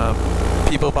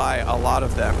 People buy a lot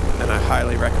of them, and I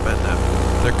highly recommend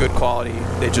them. They're good quality.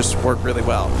 They just work really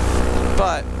well.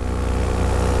 But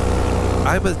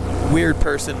I'm a weird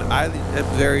person. I am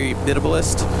very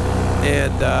minimalist,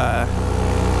 and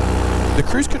the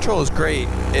cruise control is great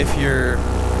if you're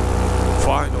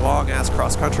flying a long ass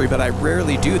cross country, but I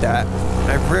rarely do that.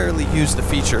 I rarely use the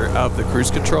feature of the cruise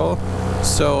control.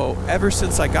 So ever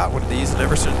since I got one of these, and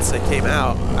ever since they came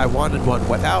out, I wanted one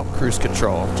without cruise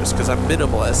control, just because I'm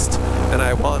minimalist and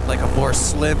I want like a more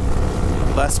slim,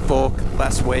 less bulk,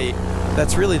 less weight.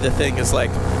 That's really the thing, is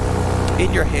like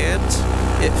in your hand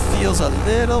it feels a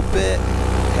little bit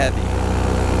heavy.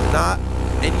 Not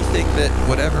anything that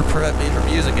would ever prevent me from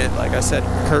using it. Like I said,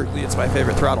 currently it's my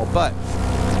favorite throttle, but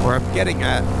where I'm getting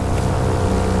at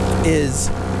is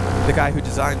the guy who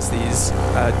designs these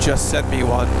just sent me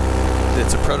one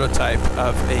that's a prototype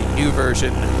of a new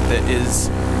version that is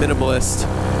minimalist,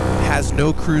 has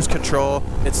no cruise control.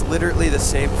 It's literally the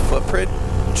same footprint,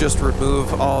 just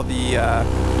remove all the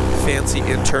fancy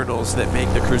internals that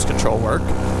make the cruise control work.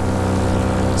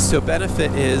 So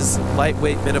benefit is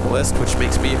lightweight minimalist, which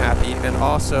makes me happy, and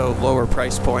also lower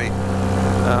price point.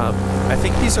 I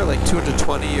think these are like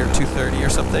 $220 or $230 or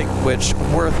something, which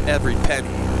worth every penny.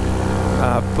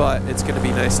 But it's going to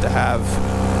be nice to have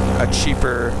a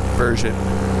cheaper version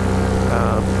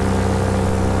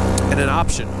and an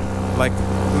option. Like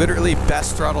literally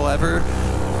best throttle ever.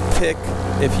 Pick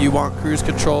if you want cruise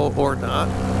control or not,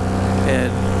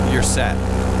 and you're set.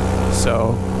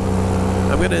 So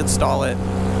I'm going to install it.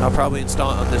 I'll probably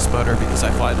install it on this motor because I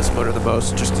fly this motor the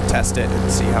most, just to test it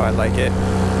and see how I like it.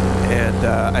 And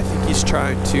I think he's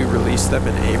trying to release them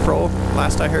in April,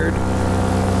 last I heard.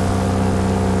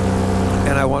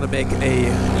 And I want to make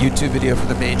a YouTube video for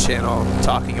the main channel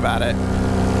talking about it.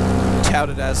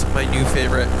 Touted as my new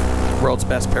favorite, world's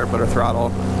best paramotor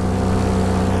throttle.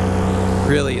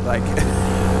 Really, like,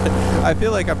 I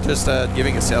feel like I'm just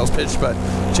giving a sales pitch, but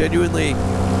genuinely,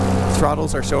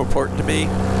 throttles are so important to me.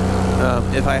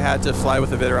 If I had to fly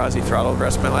with a Vitarazi throttle the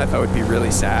rest of my life, I would be really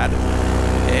sad.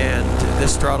 And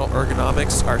this throttle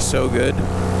ergonomics are so good,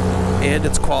 and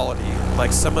it's quality.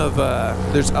 Like some of,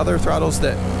 there's other throttles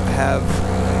that have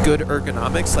good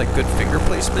ergonomics, like good finger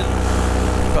placement,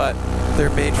 but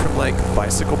they're made from like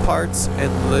bicycle parts,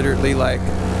 and literally like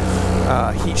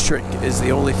heat shrink is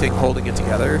the only thing holding it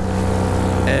together.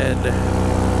 And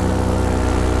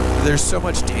there's so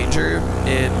much danger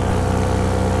in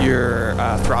your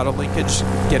throttle linkage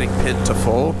getting pinned to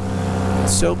full.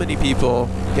 So many people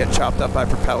get chopped up by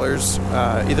propellers,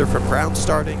 either from ground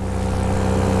starting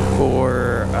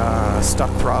or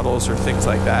stuck throttles or things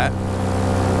like that.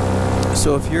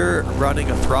 So if you're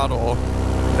running a throttle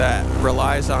that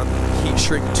relies on heat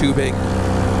shrink tubing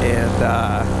and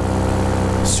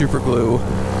super glue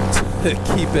to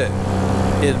keep it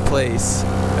in place,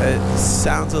 it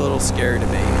sounds a little scary to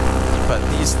me. But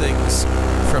these things,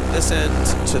 from this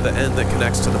end to the end that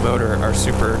connects to the motor, are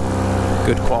super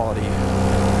good quality.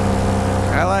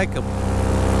 I like them.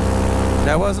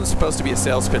 That wasn't supposed to be a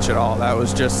sales pitch at all. That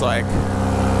was just like,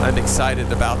 I'm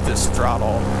excited about this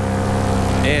throttle.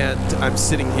 And I'm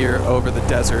sitting here over the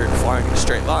desert flying in a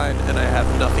straight line, and I have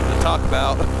nothing to talk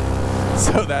about.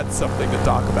 So that's something to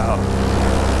talk about.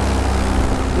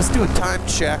 Let's do a time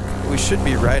check. We should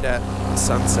be right at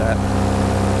sunset.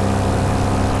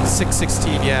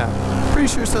 6:16, yeah. Pretty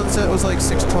sure sunset was like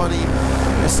 6:20.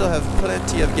 I still have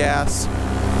plenty of gas,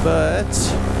 but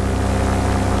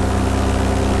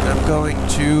I'm going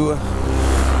to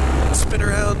spin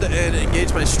around and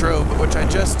engage my strobe, which I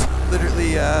just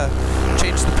literally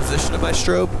changed the position of my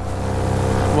strobe.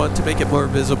 One, to make it more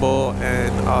visible,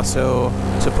 and also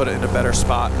to put it in a better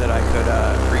spot that I could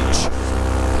reach,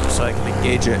 so I can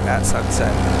engage it at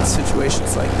sunset in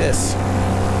situations like this.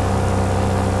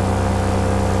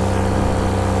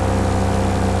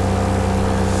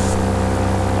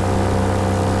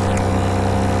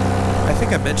 I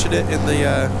think I mentioned it in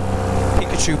the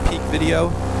Pikachu Peak video,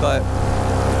 but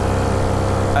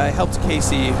I helped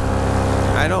Casey.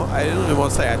 I don't even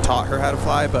want to say I taught her how to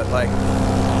fly, but like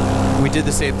we did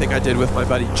the same thing I did with my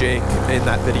buddy Jake in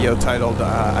that video titled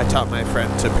I taught my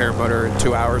friend to paramotor in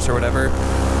 2 hours or whatever.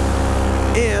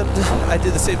 And I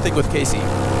did the same thing with Casey.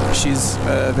 She's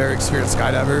a very experienced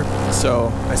skydiver,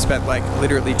 so I spent like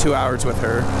literally 2 hours with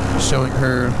her, showing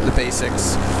her the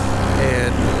basics.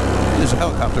 And there's a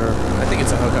helicopter. I think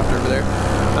it's a helicopter over there.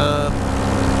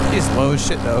 He's low as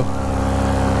shit though.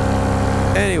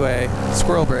 Anyway,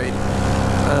 squirrel brain.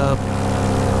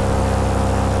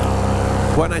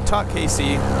 When I taught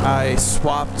Casey, I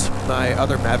swapped my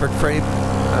other Maverick frame.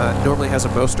 It normally has a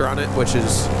Moster on it, which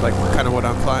is like kind of what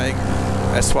I'm flying.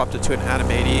 I swapped it to an Atom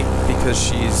 80 because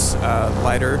she's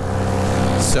lighter.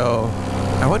 So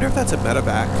I wonder if that's a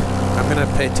medevac. I'm gonna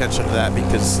pay attention to that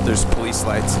because there's police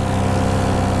lights.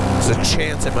 There's a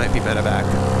chance it might be medevac.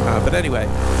 But anyway,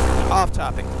 off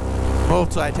topic.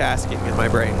 Multitasking in my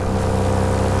brain.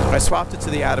 I swapped it to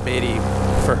the Atom 80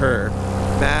 for her.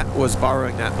 Matt was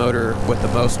borrowing that motor with the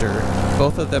Moster.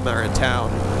 Both of them are in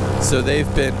town, so they've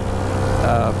been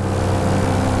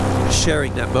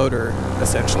sharing that motor,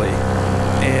 essentially.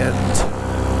 And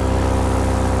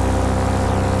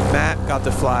Matt got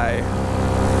to fly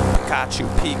Pikachu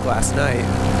Peak last night,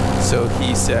 so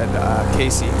he said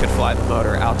Casey could fly the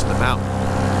motor out to the mountain.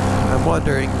 I'm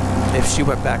wondering if she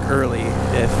went back early,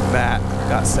 if Matt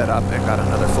got set up and got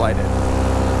another flight in.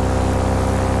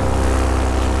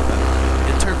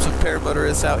 Of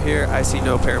paramotorists out here, I see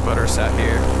no paramotorists out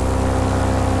here,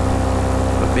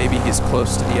 but maybe he's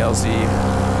close to the LZ.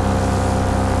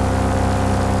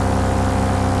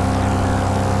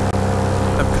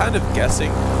 I'm kind of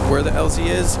guessing where the LZ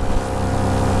is,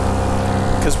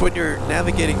 because when you're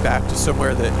navigating back to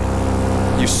somewhere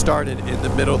that you started in the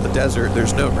middle of the desert,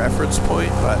 there's no reference point,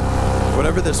 but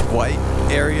whatever this white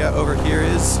area over here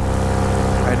is,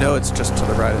 I know it's just to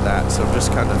the right of that, so I'm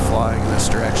just kind of flying in this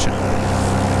direction.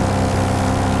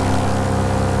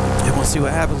 We'll see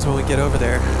what happens when we get over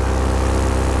there.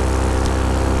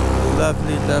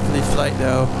 Lovely, lovely flight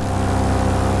though.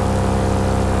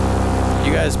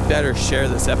 You guys better share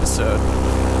this episode.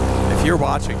 If you're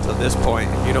watching to this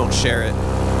point and you don't share it,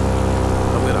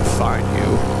 I'm gonna fine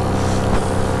you.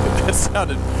 That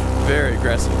sounded very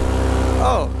aggressive.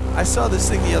 Oh, I saw this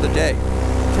thing the other day.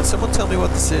 Can someone tell me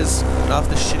what this is off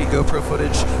the shitty GoPro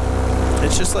footage?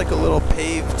 It's just like a little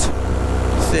paved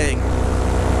thing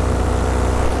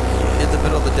in the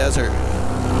middle of the desert.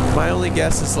 My only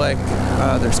guess is like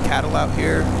there's cattle out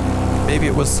here. Maybe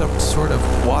it was some sort of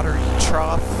watering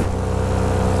trough.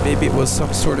 Maybe it was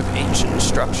some sort of ancient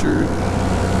structure.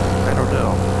 I don't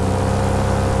know.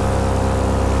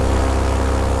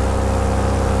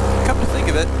 Come to think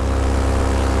of it,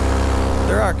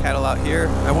 there are cattle out here.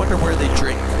 I wonder where they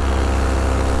drink,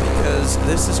 because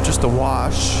this is just a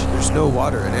wash. There's no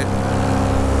water in it.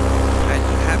 And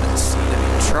you haven't seen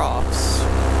any troughs.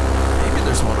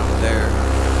 There's one over there.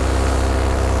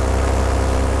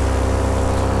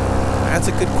 That's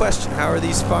a good question. How are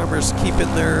these farmers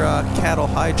keeping their cattle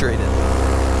hydrated?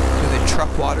 Do they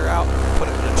truck water out, put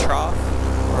it in a trough?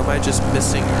 Or am I just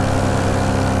missing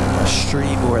a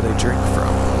stream where they drink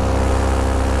from?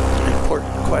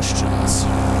 Important questions.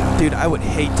 Dude, I would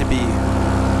hate to be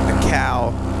a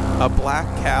cow, a black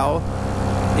cow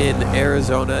in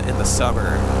Arizona in the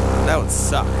summer. That would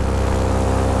suck.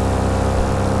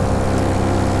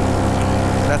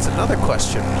 That's another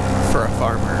question for a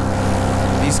farmer.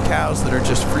 These cows that are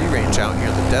just free range out here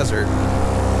in the desert,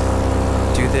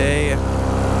 do they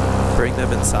bring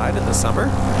them inside in the summer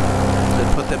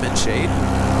and put them in shade?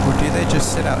 Or do they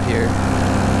just sit out here?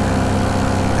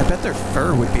 I bet their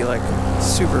fur would be like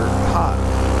super hot.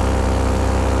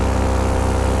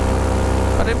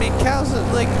 But I mean, cows,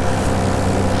 like,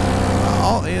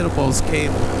 all animals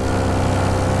came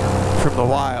from the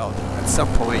wild at some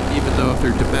point, even though if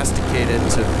they're domesticated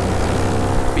to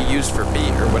be used for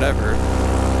meat or whatever.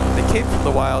 They came from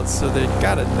the wild, so they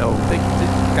gotta know, they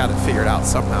gotta figure it out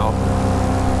somehow.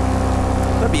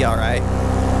 That'd be alright.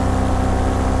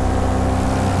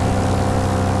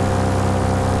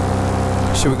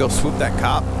 Should we go swoop that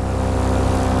cop?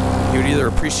 He would either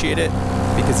appreciate it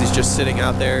because he's just sitting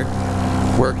out there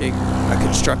working a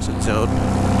construction zone,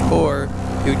 or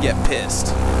he would get pissed.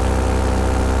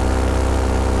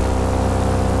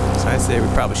 So I'd say we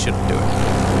probably shouldn't do it.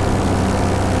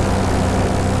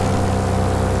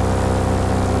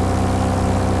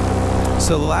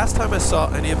 So the last time I saw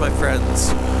any of my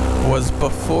friends was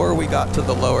before we got to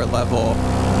the lower level.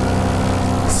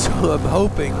 So I'm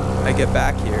hoping I get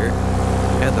back here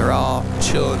and they're all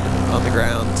chilling on the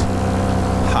ground,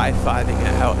 high-fiving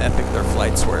at how epic their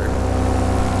flights were.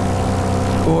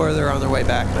 Or they're on their way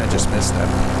back and I just missed them.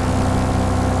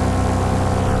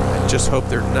 I just hope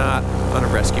they're not on a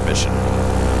rescue mission.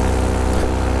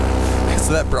 It's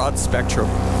that broad spectrum.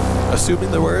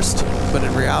 Assuming the worst, but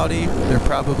in reality, they're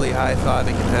probably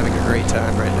high-fiving and having a great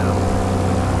time right now.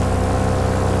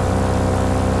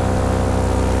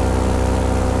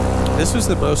 This was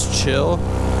the most chill,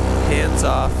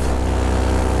 hands-off,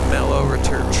 mellow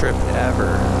return trip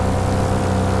ever.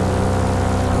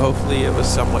 Hopefully it was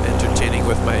somewhat entertaining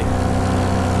with my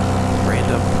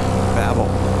random babble.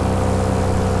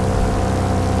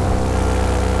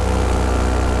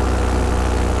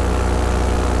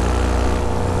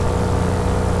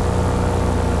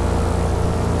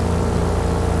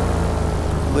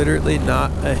 Literally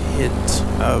not a hint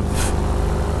of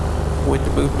wind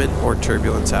movement or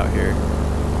turbulence out here.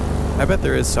 I bet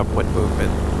there is some wind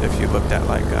movement if you looked at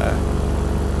like a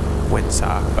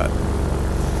windsock, but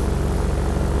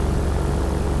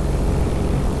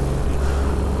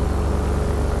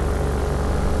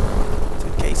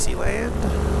to Casey land.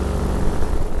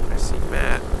 I see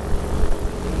Matt.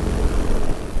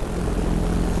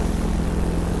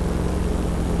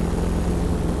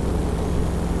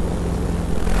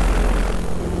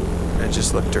 I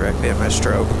just looked directly at my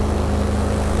strobe.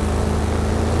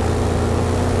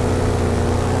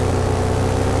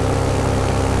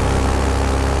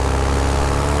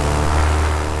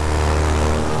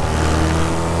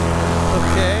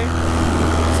 Okay,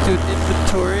 let's do an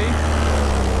inventory.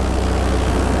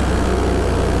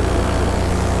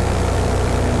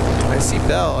 I see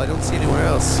Bell, I don't see anywhere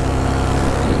else.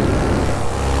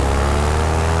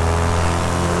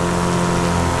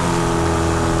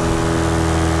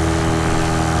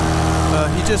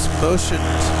 He just motioned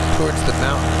towards the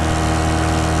mountain.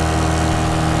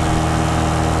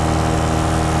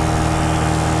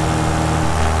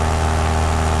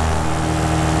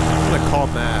 I'm gonna call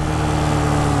Matt.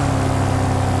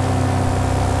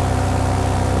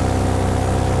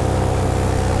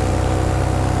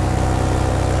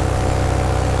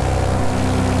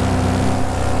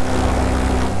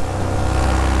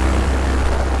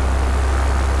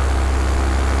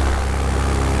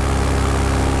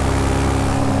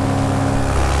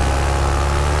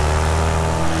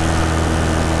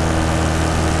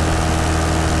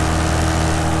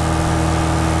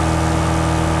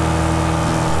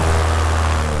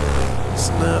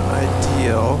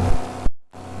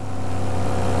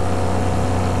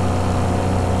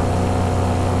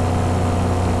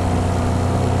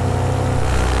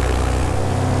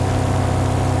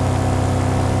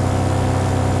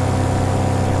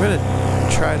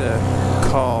 Try to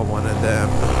call one of them.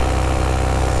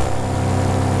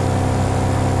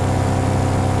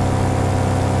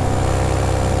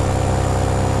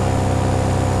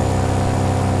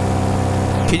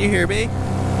 Can you hear me?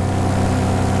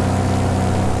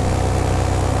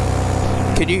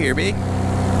 Can you hear me?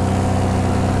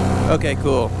 Okay,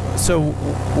 cool. So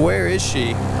where is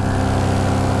she?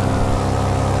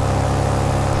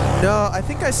 No, I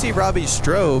think I see Robbie's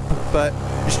strobe, but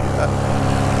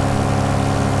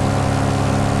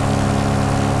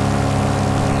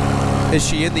is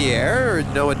she in the air, or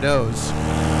no one knows?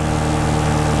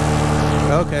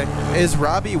 Okay. Is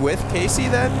Robbie with Casey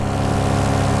then?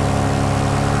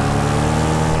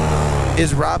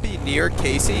 Is Robbie near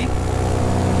Casey?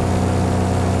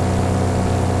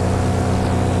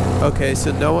 Okay,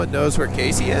 so no one knows where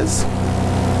Casey is?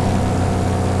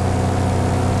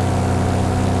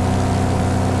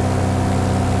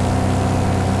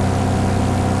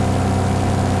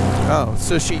 Oh,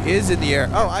 so she is in the air.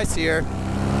 Oh, I see her.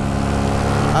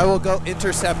 I will go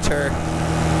intercept her.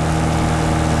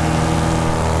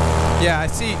 Yeah, I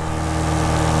see.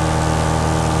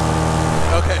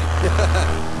 Okay.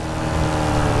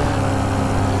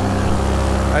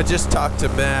 I just talked to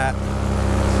Matt.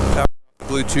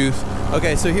 Bluetooth.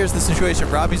 Okay, so here's the situation.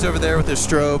 Robbie's over there with his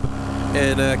strobe,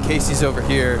 and Casey's over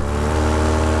here.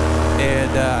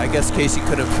 And I guess Casey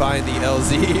couldn't find the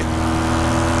LZ.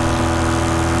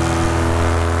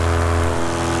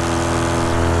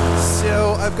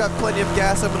 So I've got plenty of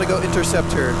gas. I'm gonna go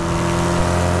intercept her.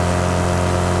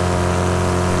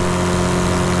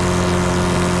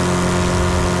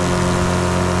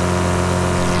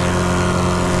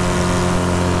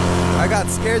 I got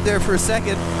scared there for a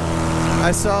second.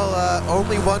 I saw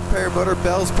only one paramotor,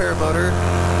 Bell's paramotor,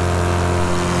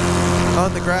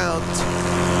 on the ground,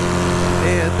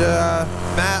 and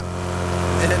Matt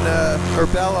and or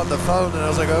Bell on the phone, and I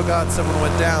was like, oh god, someone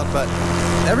went down. But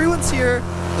everyone's here.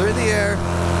 They're in the air.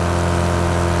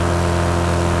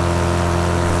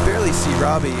 Barely see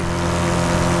Robbie.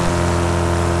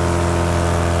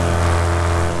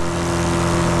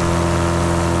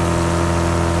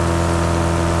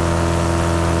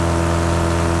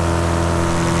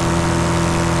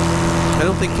 I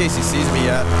don't think Casey sees me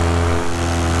yet.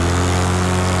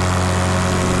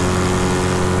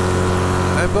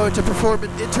 I'm going to perform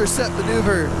an intercept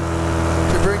maneuver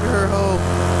to bring her home.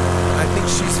 I think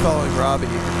she's following Robbie.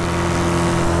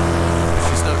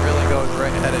 She's not really going the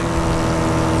right heading.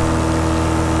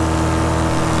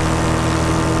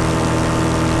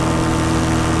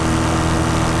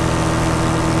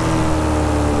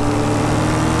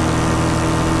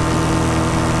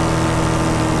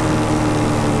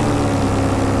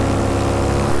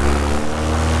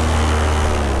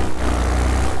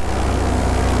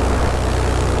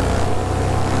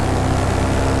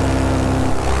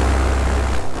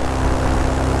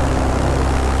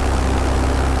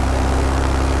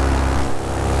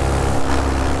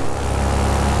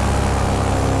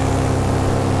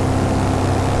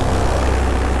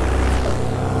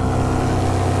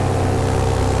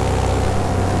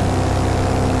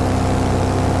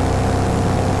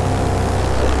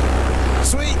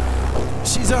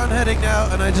 heading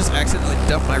now, and I just accidentally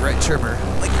dumped my right trimmer.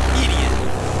 Like an idiot.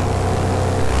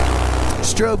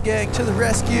 Strobe gang to the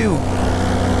rescue.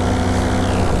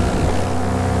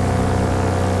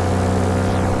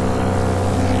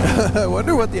 I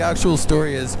wonder what the actual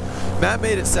story is. Matt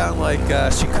made it sound like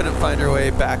she couldn't find her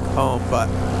way back home, but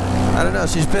I don't know.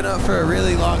 She's been up for a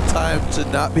really long time to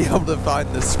not be able to find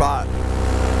this spot.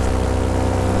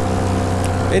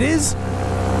 It is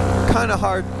kind of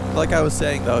hard, like I was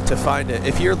saying, though, to find it.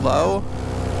 If you're low,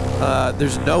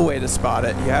 there's no way to spot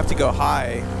it. You have to go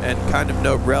high and kind of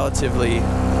know relatively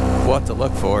what to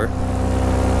look for.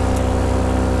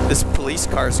 This police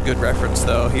car is a good reference,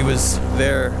 though. He was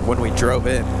there when we drove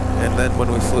in, and then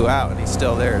when we flew out, and he's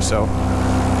still there, so.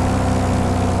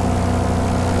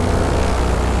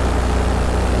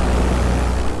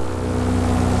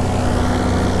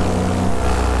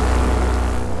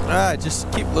 I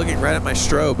just keep looking right at my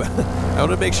strobe. I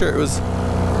want to make sure it was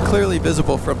clearly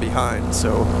visible from behind,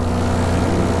 so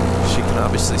she can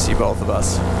obviously see both of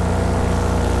us.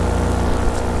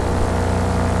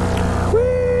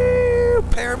 Woo!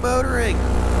 Paramotoring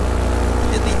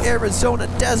in the Arizona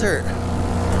desert.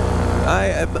 I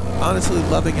am honestly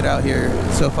loving it out here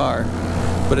so far,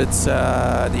 but it's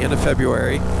the end of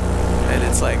February, and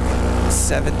it's like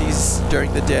 70s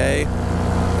during the day.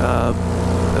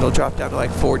 It'll drop down to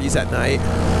like 40s at night,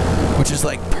 which is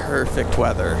like perfect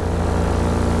weather.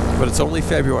 But it's only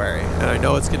February, and I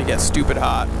know it's going to get stupid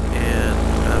hot, and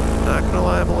I'm not going to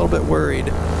lie, I'm a little bit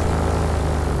worried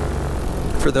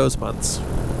for those months.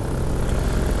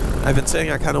 I've been saying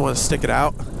I kind of want to stick it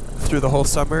out through the whole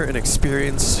summer and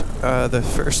experience the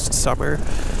first summer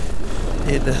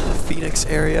in the Phoenix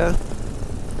area.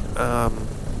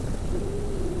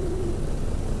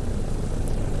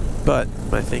 But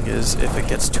my thing is, if it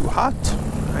gets too hot,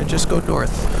 I just go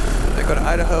north. I go to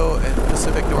Idaho and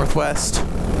Pacific Northwest,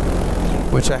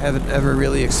 which I haven't ever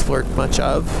really explored much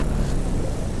of.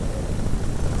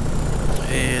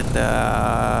 And,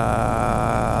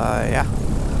 yeah.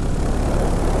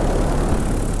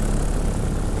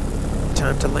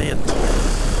 Time to land.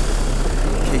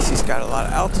 Casey's got a lot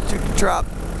of altitude to drop.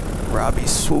 Robbie's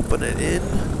swooping it in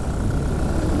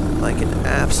like an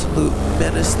absolute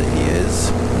menace that he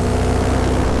is.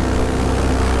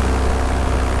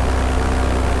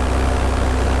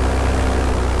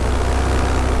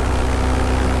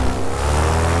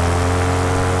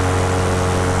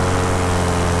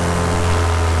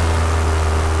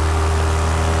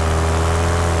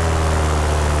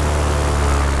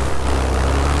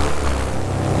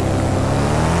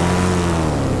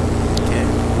 Okay,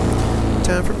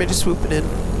 time for me to swoop it in.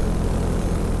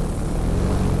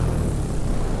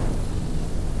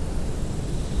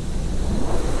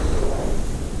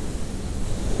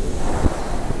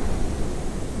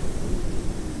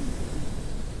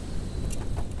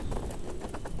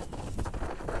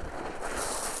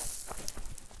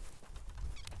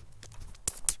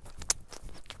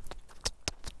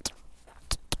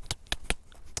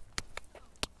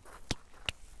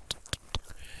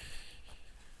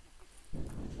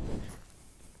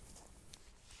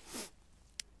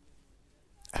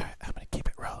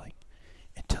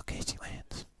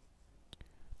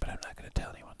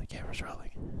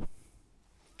 Rolling.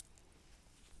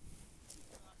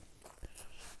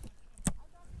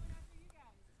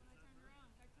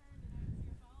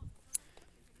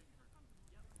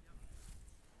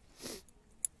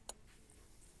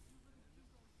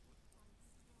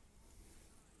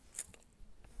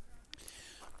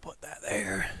 Put that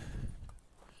there.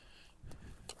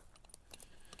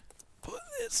 Put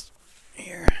this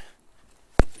here.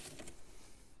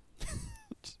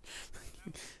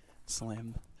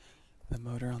 Slam the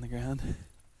motor on the ground.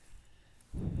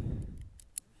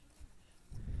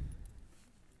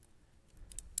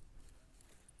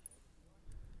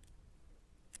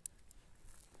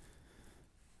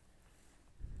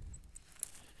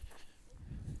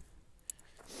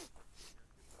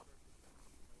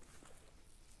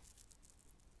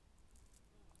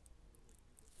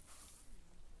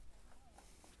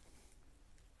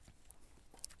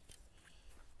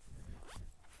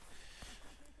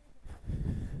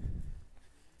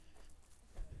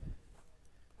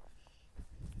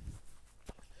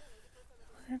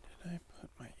 Where did I put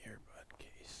my earbud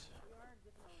case?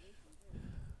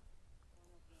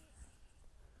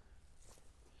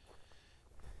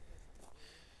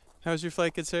 How was your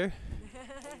flight, good sir?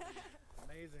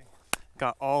 Amazing.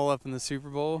 Got all up in the Super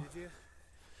Bowl. Did you?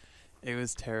 It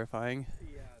was terrifying.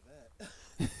 Yeah, I bet.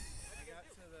 I got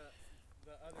to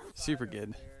the other side Super over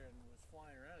good. there and was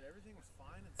flying around. Everything was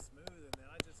fine and smooth, and then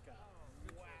I just got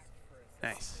whacked for a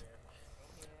second Nice.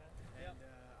 there. And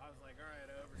I was like, all right,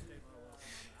 I overstayed my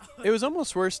welcome. It was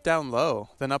almost worse down low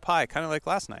than up high, kind of like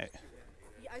last night.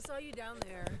 Yeah, I saw you down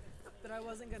there, but I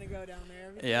wasn't going to go down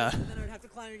there. Yeah. Then I would have to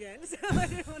climb again, so I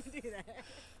didn't want to do that. I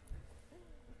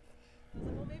was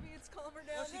like, well, maybe it's calmer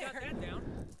down She there. got that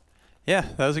down. Yeah,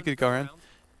 that was a good go around.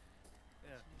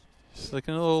 Yeah. Just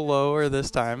looking a little lower this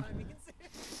time.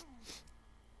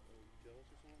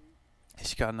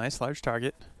 She got a nice large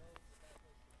target.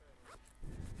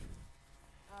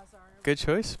 Sorry. Good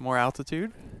choice. More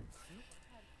altitude.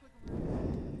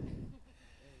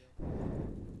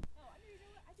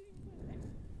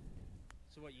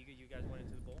 So what, you guys went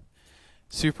into the bowl?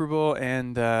 Super Bowl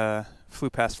and flew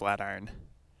past Flatiron.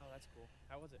 Oh, that's cool.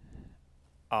 How was it?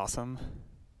 Awesome.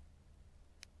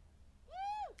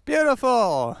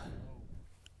 Beautiful.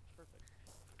 Perfect.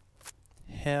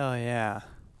 Hell yeah.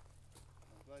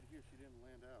 I'm glad to hear she didn't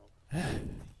land out.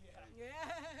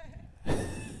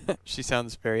 Yeah. She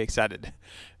sounds very excited.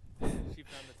 She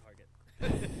found